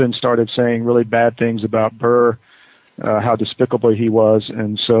Hamilton started saying really bad things about Burr, how despicable he was,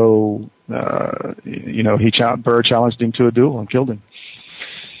 and so Burr challenged him to a duel and killed him.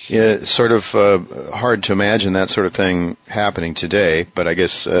 Yeah, it's sort of hard to imagine that sort of thing happening today, but I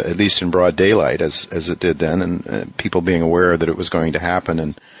guess at least in broad daylight, as it did then, and people being aware that it was going to happen.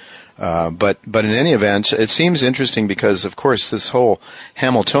 And but in any event, it seems interesting because, of course, this whole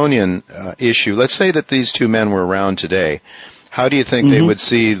Hamiltonian issue. Let's say that these two men were around today. How do you think they would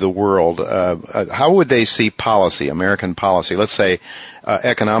see the world? How would they see policy, American policy? Let's say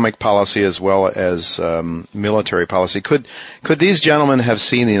economic policy as well as military policy. Could these gentlemen have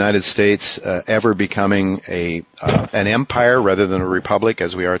seen the United States ever becoming an empire rather than a republic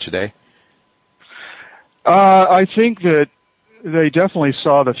as we are today? I think that they definitely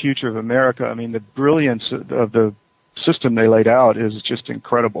saw the future of America. I mean, the brilliance of the system they laid out is just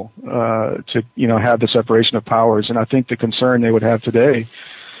incredible, to have the separation of powers. And I think the concern they would have today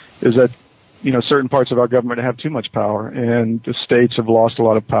is that certain parts of our government have too much power, and the states have lost a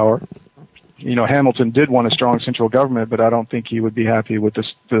lot of power. Hamilton did want a strong central government, but I don't think he would be happy with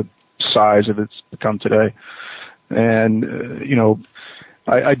the size of it's become today. And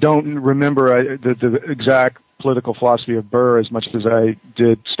I don't remember the exact political philosophy of Burr as much as I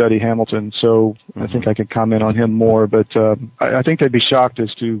did study Hamilton, so I think I could comment on him more, but I think they'd be shocked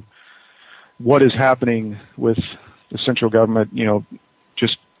as to what is happening with the central government,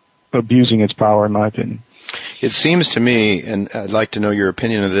 just abusing its power, in my opinion. It seems to me, and I'd like to know your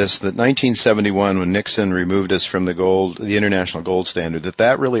opinion of this, that 1971, when Nixon removed us from the international gold standard,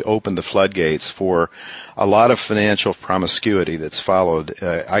 that really opened the floodgates for a lot of financial promiscuity that's followed.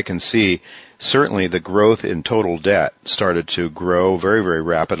 I can see certainly the growth in total debt started to grow very, very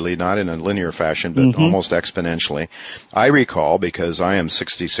rapidly, not in a linear fashion, but almost exponentially. I recall, because I am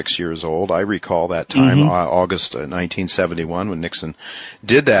 66 years old, I recall that time, August 1971, when Nixon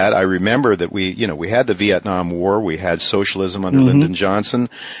did that. I remember that we had the Vietnam War, we had socialism under Lyndon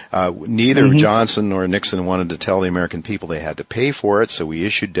Johnson. Neither Johnson nor Nixon wanted to tell the American people they had to pay for it, so we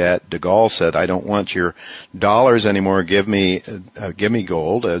issued debt. De Gaulle said, "I don't want your dollars anymore. Give me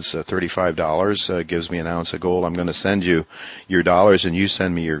gold," as $35 gives me an ounce of gold. I'm going to send you your dollars and you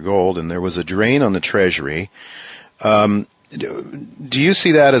send me your gold. And there was a drain on the Treasury. Do you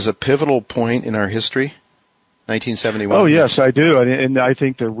see that as a pivotal point in our history, 1971? Oh, yes, I do. And I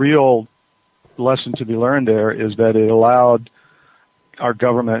think the real lesson to be learned there is that it allowed our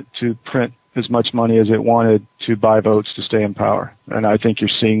government to print as much money as it wanted to buy votes to stay in power. And I think you're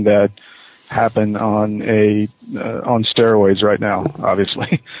seeing that happen on steroids right now,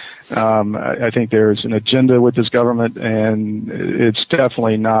 obviously. I think there's an agenda with this government, and it's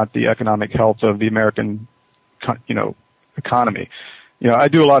definitely not the economic health of the American, economy. I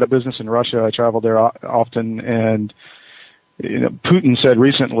do a lot of business in Russia. I travel there often, and Putin said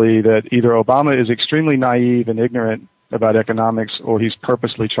recently that either Obama is extremely naive and ignorant about economics, or he's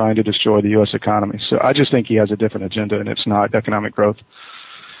purposely trying to destroy the U.S. economy. So I just think he has a different agenda, and it's not economic growth.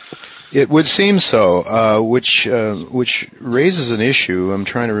 It would seem so, which raises an issue. I'm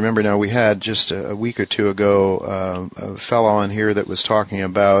trying to remember now. We had just a week or two ago a fellow on here that was talking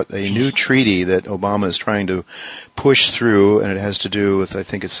about a new treaty that Obama is trying to push through, and it has to do with, I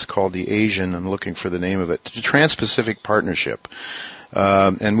think it's called the Asian, I'm looking for the name of it, the Trans-Pacific Partnership.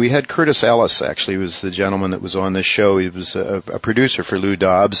 And we had Curtis Ellis, actually, who was the gentleman that was on this show. He was a producer for Lou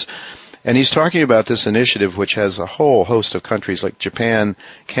Dobbs. And he's talking about this initiative, which has a whole host of countries like Japan,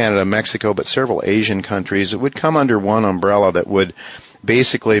 Canada, Mexico, but several Asian countries. It would come under one umbrella that would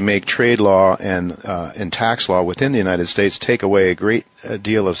basically make trade law and tax law within the United States take away a great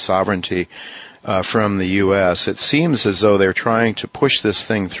deal of sovereignty from the U.S. It seems as though they're trying to push this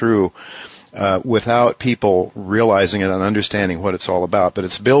thing through without people realizing it and understanding what it's all about. But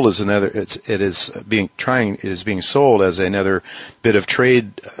it's billed as it is being sold as another bit of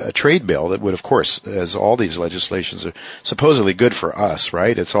trade bill that would, of course, as all these legislations are supposedly good for us,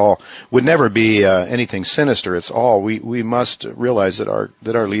 right? It's all would never be anything sinister. It's all we must realize that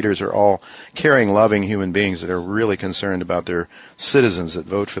our leaders are all caring, loving human beings that are really concerned about their citizens that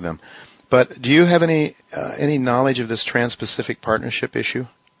vote for them. But do you have any knowledge of this Trans-Pacific Partnership issue?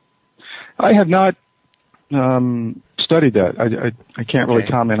 I have not studied that. I can't really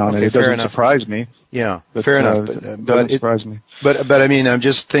comment on it. It doesn't surprise me. Yeah, fair enough. It doesn't surprise me. But I mean, I'm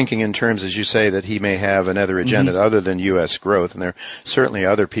just thinking in terms, as you say, that he may have another agenda other than U.S. growth, and there are certainly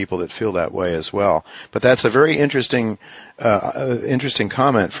other people that feel that way as well. But that's a very interesting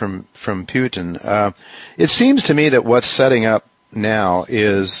comment from Putin. It seems to me that what's setting up now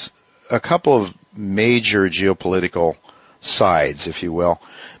is a couple of major geopolitical sides, if you will,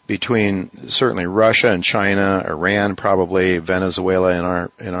 between certainly Russia and China, Iran, probably Venezuela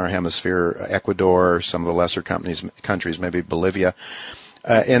in our hemisphere, Ecuador, some of the lesser countries, maybe Bolivia.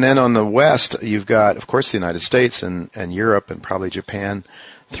 And then on the west, you've got, of course, the United States and Europe and probably Japan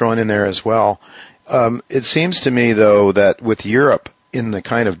thrown in there as well. It seems to me, though, that with Europe in the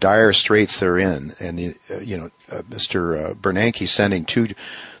kind of dire straits they're in, and Mr. Bernanke sending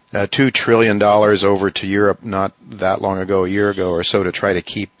 $2 trillion over to Europe not that long ago, a year ago or so, to try to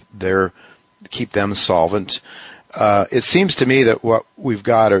keep them solvent. It seems to me that what we've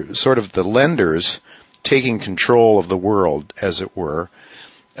got are sort of the lenders taking control of the world, as it were.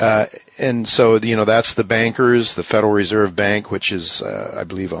 And so, that's the bankers, the Federal Reserve Bank, which is, I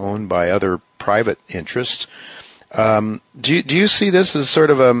believe, owned by other private interests. Do you see this as sort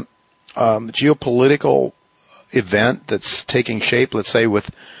of a geopolitical event that's taking shape, let's say, with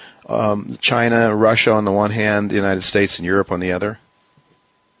China, Russia on the one hand, the United States and Europe on the other?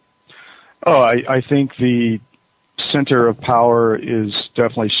 Oh, I think the center of power is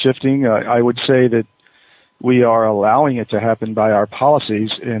definitely shifting. I would say that we are allowing it to happen by our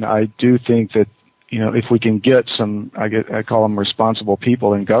policies, and I do think that, if we can get some, I call them responsible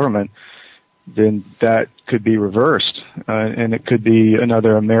people in government, then that could be reversed, and it could be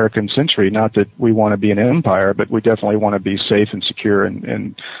another American century. Not that we want to be an empire, but we definitely want to be safe and secure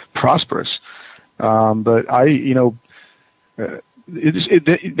and prosperous. But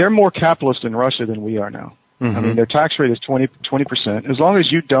they're more capitalist in Russia than we are now. I mean, their tax rate is 20%. As long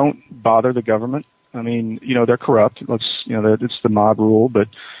as you don't bother the government, I mean, they're corrupt. It's the mob rule, but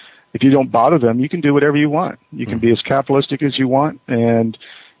if you don't bother them, you can do whatever you want. You can be as capitalistic as you want, and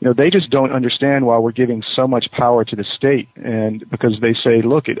they just don't understand why we're giving so much power to the state, and because they say,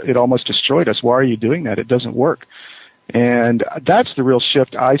 look, it almost destroyed us. Why are you doing that? It doesn't work. And that's the real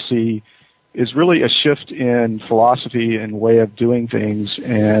shift I see, is really a shift in philosophy and way of doing things,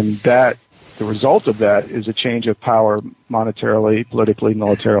 and that the result of that is a change of power monetarily, politically,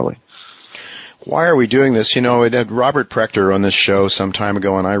 militarily. Why are we doing this? We had Robert Prechter on this show some time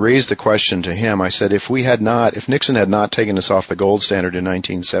ago, and I raised the question to him. I said, if Nixon had not taken us off the gold standard in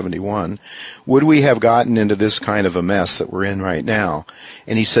 1971, would we have gotten into this kind of a mess that we're in right now?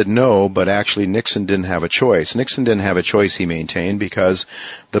 And he said no, but actually Nixon didn't have a choice. Nixon didn't have a choice, he maintained, because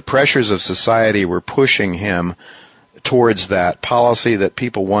the pressures of society were pushing him towards that policy that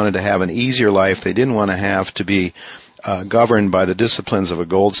people wanted to have an easier life. They didn't want to have to be governed by the disciplines of a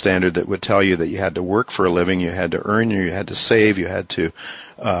gold standard that would tell you that you had to work for a living, you had to earn, you had to save, you had to,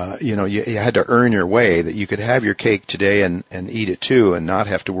 you had to earn your way, that you could have your cake today and eat it too and not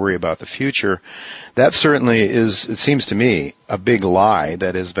have to worry about the future. That certainly is, it seems to me, a big lie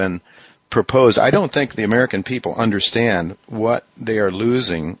that has been proposed. I don't think the American people understand what they are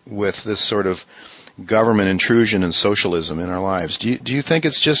losing with this sort of government intrusion and socialism in our lives. Do you think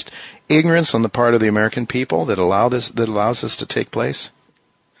it's just ignorance on the part of the American people that allows this to take place?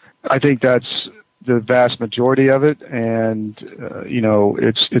 I think that's the vast majority of it, and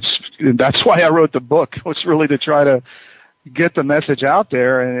it's that's why I wrote the book. It's really to try to get the message out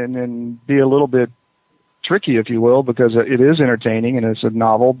there and be a little bit tricky, if you will, because it is entertaining and it's a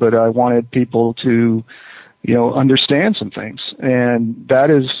novel, but I wanted people to, understand some things. And that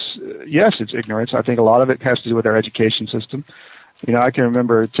is, yes, it's ignorance. I think a lot of it has to do with our education system. I can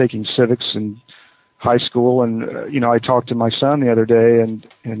remember taking civics in high school, and, I talked to my son the other day, and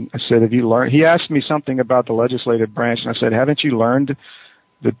I said, have you learned? He asked me something about the legislative branch, and I said, haven't you learned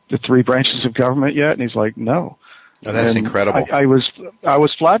the three branches of government yet? And he's like, no. Oh, that's incredible. I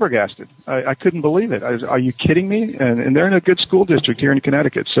was flabbergasted. I couldn't believe it. Are you kidding me? And they're in a good school district here in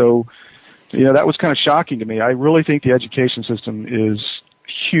Connecticut. So, that was kind of shocking to me. I really think the education system is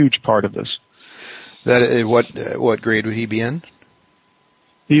a huge part of this. What grade would he be in?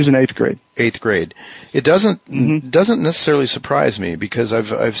 He's in 8th grade. 8th grade. It doesn't necessarily surprise me because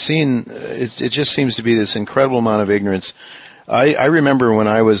I've seen it just seems to be this incredible amount of ignorance. I remember when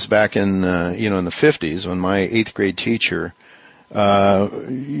I was back in in the 50s when my 8th grade teacher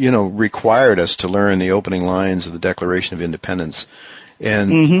required us to learn the opening lines of the Declaration of Independence.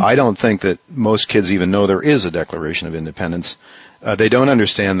 And I don't think that most kids even know there is a Declaration of Independence. They don't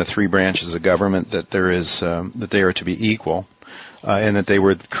understand the three branches of government, that that they are to be equal. And that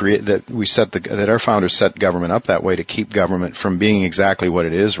that our founders set government up that way to keep government from being exactly what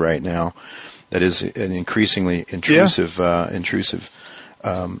it is right now. That is an increasingly intrusive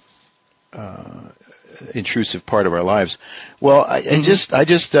part of our lives. Well,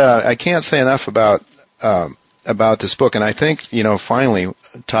 I can't say enough about this book, and I think finally,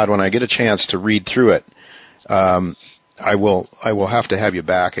 Todd, when I get a chance to read through it, I will have to have you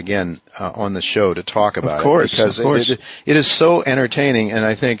back again on the show to talk about it because it is so entertaining, and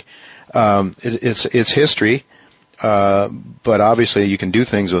I think it's history. But obviously, you can do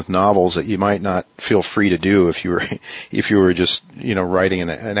things with novels that you might not feel free to do if you were just writing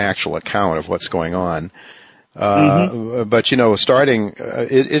an actual account of what's going on. But starting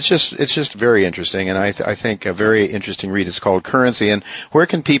it's just very interesting, and I think a very interesting read. It's called Currency. And where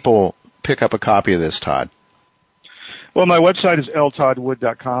can people pick up a copy of this, Todd? Well, my website is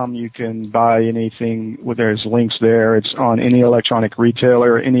ltoddwood.com. You can buy anything. There's links there. It's on any electronic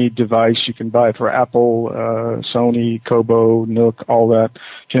retailer, any device you can buy for Apple, Sony, Kobo, Nook, all that,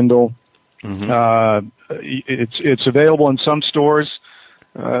 Kindle. It's available in some stores.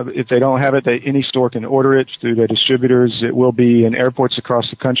 If they don't have it, any store can order it through their distributors. It will be in airports across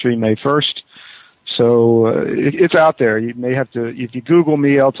the country May 1st. So it's out there. You may have to, if you Google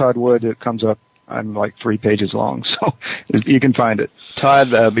me, L. Todd Wood, it comes up. I'm like 3 pages long, so you can find it.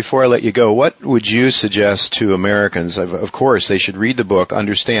 Todd, before I let you go, what would you suggest to Americans? Of course, they should read the book,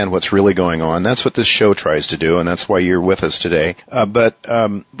 understand what's really going on. That's what this show tries to do, and that's why you're with us today. But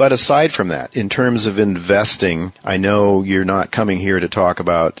aside from that, in terms of investing, I know you're not coming here to talk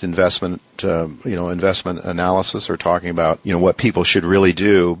about investment analysis or talking about, what people should really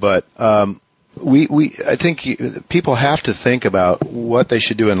do, but I think people have to think about what they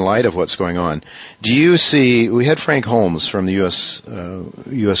should do in light of what's going on. Do you see, we had Frank Holmes from the US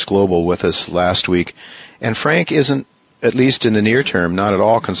Global with us last week, and Frank isn't, at least in the near term, not at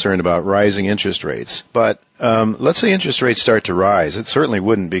all concerned about rising interest rates. But let's say interest rates start to rise. It certainly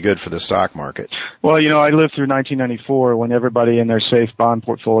wouldn't be good for the stock market. Well, I lived through 1994 when everybody in their safe bond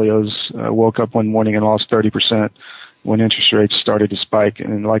portfolios woke up one morning and lost 30%. When interest rates started to spike.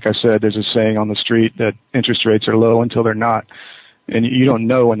 And like I said, there's a saying on the street that interest rates are low until they're not. And you don't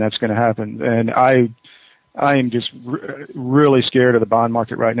know when that's going to happen. And I am just really scared of the bond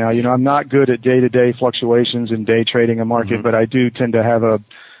market right now. I'm not good at day-to-day fluctuations and day trading a market, but I do tend to have a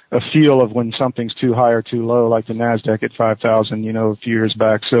feel of when something's too high or too low, like the NASDAQ at 5,000, a few years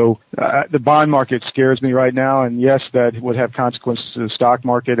back. So the bond market scares me right now. And yes, that would have consequences to the stock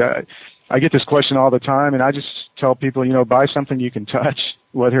market. I get this question all the time, and I just tell people, buy something you can touch,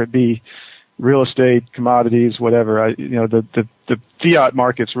 whether it be real estate, commodities, whatever. The fiat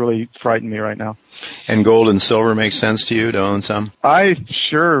markets really frighten me right now. And gold and silver makes sense to you to own some?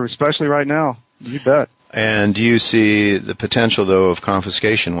 Sure, especially right now. You bet. And do you see the potential, though, of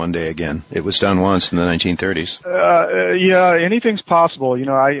confiscation one day again? It was done once in the 1930s. Yeah, anything's possible.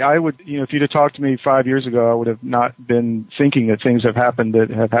 I would, if you'd have talked to me 5 years ago, I would have not been thinking that things have happened that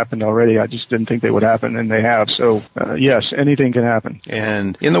have happened already. I just didn't think they would happen, and they have. So, yes, anything can happen.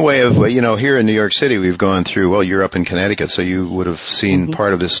 And in the way of, here in New York City, we've gone through, well, you're up in Connecticut, so you would have seen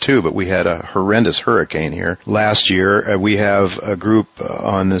part of this too, but we had a horrendous hurricane here last year. We have a group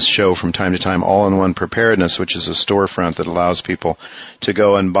on this show from time to time, All-in-One Preparedness, Preparedness, which is a storefront that allows people to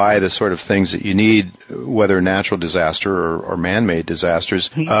go and buy the sort of things that you need, whether natural disaster or man-made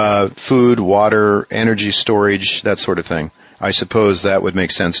disasters, food, water, energy storage, that sort of thing. I suppose that would make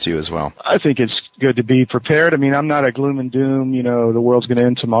sense to you as well. I think it's good to be prepared. I mean, I'm not a gloom and doom, the world's going to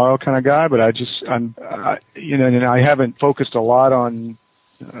end tomorrow kind of guy, but and I haven't focused a lot on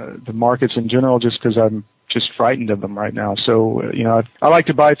the markets in general just because I'm just frightened of them right now. So, I like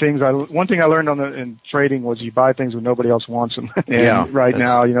to buy things. One thing I learned in trading was you buy things when nobody else wants them. And right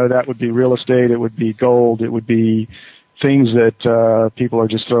now, that would be real estate, it would be gold, it would be things that people are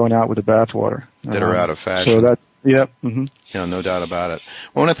just throwing out with the bathwater. That are out of fashion. So that, yep. Mm-hmm. Yeah, no doubt about it.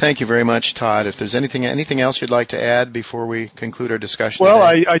 I want to thank you very much, Todd. If there's anything else you'd like to add before we conclude our discussion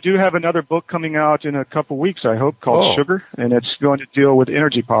today? I do have another book coming out in a couple weeks, I hope, called Sugar, and it's going to deal with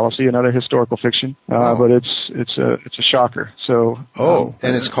energy policy, another historical fiction. But it's a shocker. So.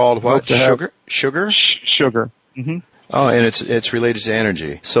 And it's called what? Sugar? Sugar. Mm-hmm. Oh, and it's related to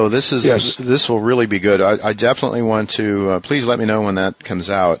energy. So this will really be good. I definitely want to, please let me know when that comes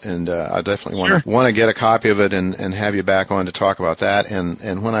out, and I definitely want to get a copy of it and have you back on to talk about that.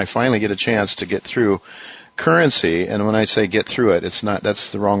 And when I finally get a chance to get through currency, and when I say get through it,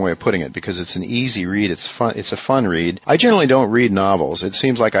 that's the wrong way of putting it, because it's an easy read, it's a fun read. I generally don't read novels. It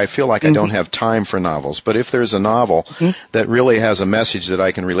seems like I feel like I don't have time for novels, but if there's a novel that really has a message that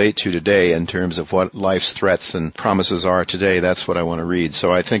I can relate to today in terms of what life's threats and promises are today, that's what I want to read.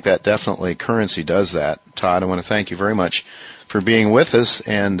 So I think that definitely currency does that. Todd, I want to thank you very much for being with us,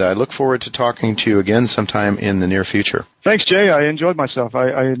 and I look forward to talking to you again sometime in the near future. Thanks, Jay. I enjoyed myself.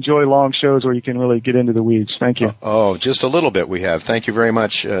 I enjoy long shows where you can really get into the weeds. Thank you. Just a little bit we have. Thank you very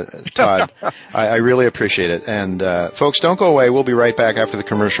much, Todd. I really appreciate it. And folks, don't go away. We'll be right back after the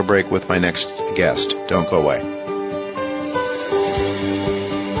commercial break with my next guest. Don't go away.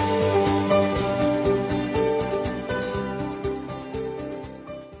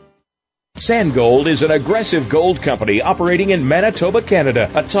 SandGold is an aggressive gold company operating in Manitoba, Canada,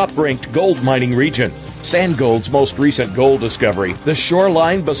 a top-ranked gold mining region. SandGold's most recent gold discovery, the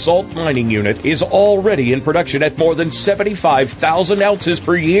Shoreline Basalt Mining Unit, is already in production at more than 75,000 ounces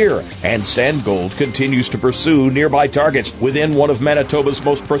per year. And SandGold continues to pursue nearby targets within one of Manitoba's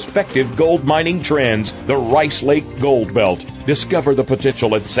most prospective gold mining trends, the Rice Lake Gold Belt. Discover the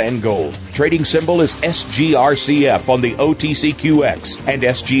potential at SandGold. Trading symbol is SGRCF on the OTCQX and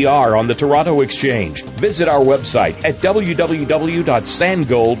SGR on the Toronto Exchange. Visit our website at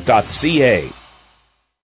www.sandgold.ca.